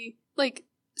uni like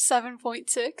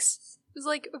 7.6. It was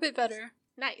like a bit better.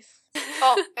 Nice.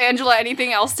 Oh, Angela,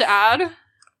 anything else to add?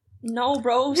 No,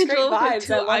 bro. Straight Angela put vibes.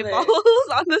 2 I love eyeballs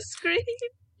it. on the screen.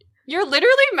 You're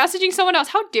literally messaging someone else.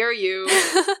 How dare you?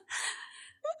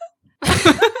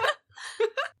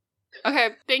 Okay,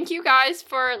 thank you guys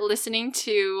for listening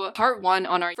to part 1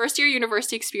 on our first year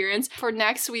university experience. For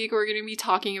next week, we're going to be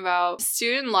talking about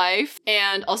student life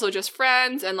and also just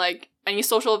friends and like any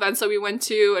social events that we went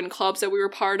to and clubs that we were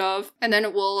part of. And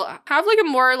then we'll have like a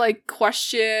more like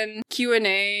question,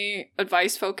 Q&A,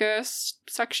 advice focused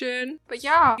section. But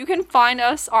yeah, you can find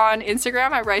us on Instagram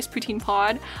at Rice Poutine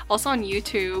Pod, also on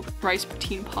YouTube, Rice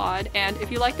Poutine Pod. And if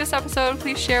you like this episode,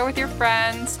 please share with your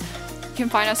friends. You can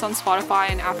find us on Spotify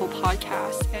and Apple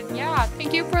Podcasts. And yeah,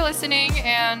 thank you for listening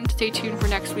and stay tuned for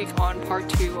next week on part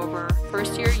 2 of our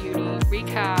first year uni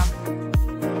recap.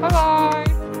 Bye bye!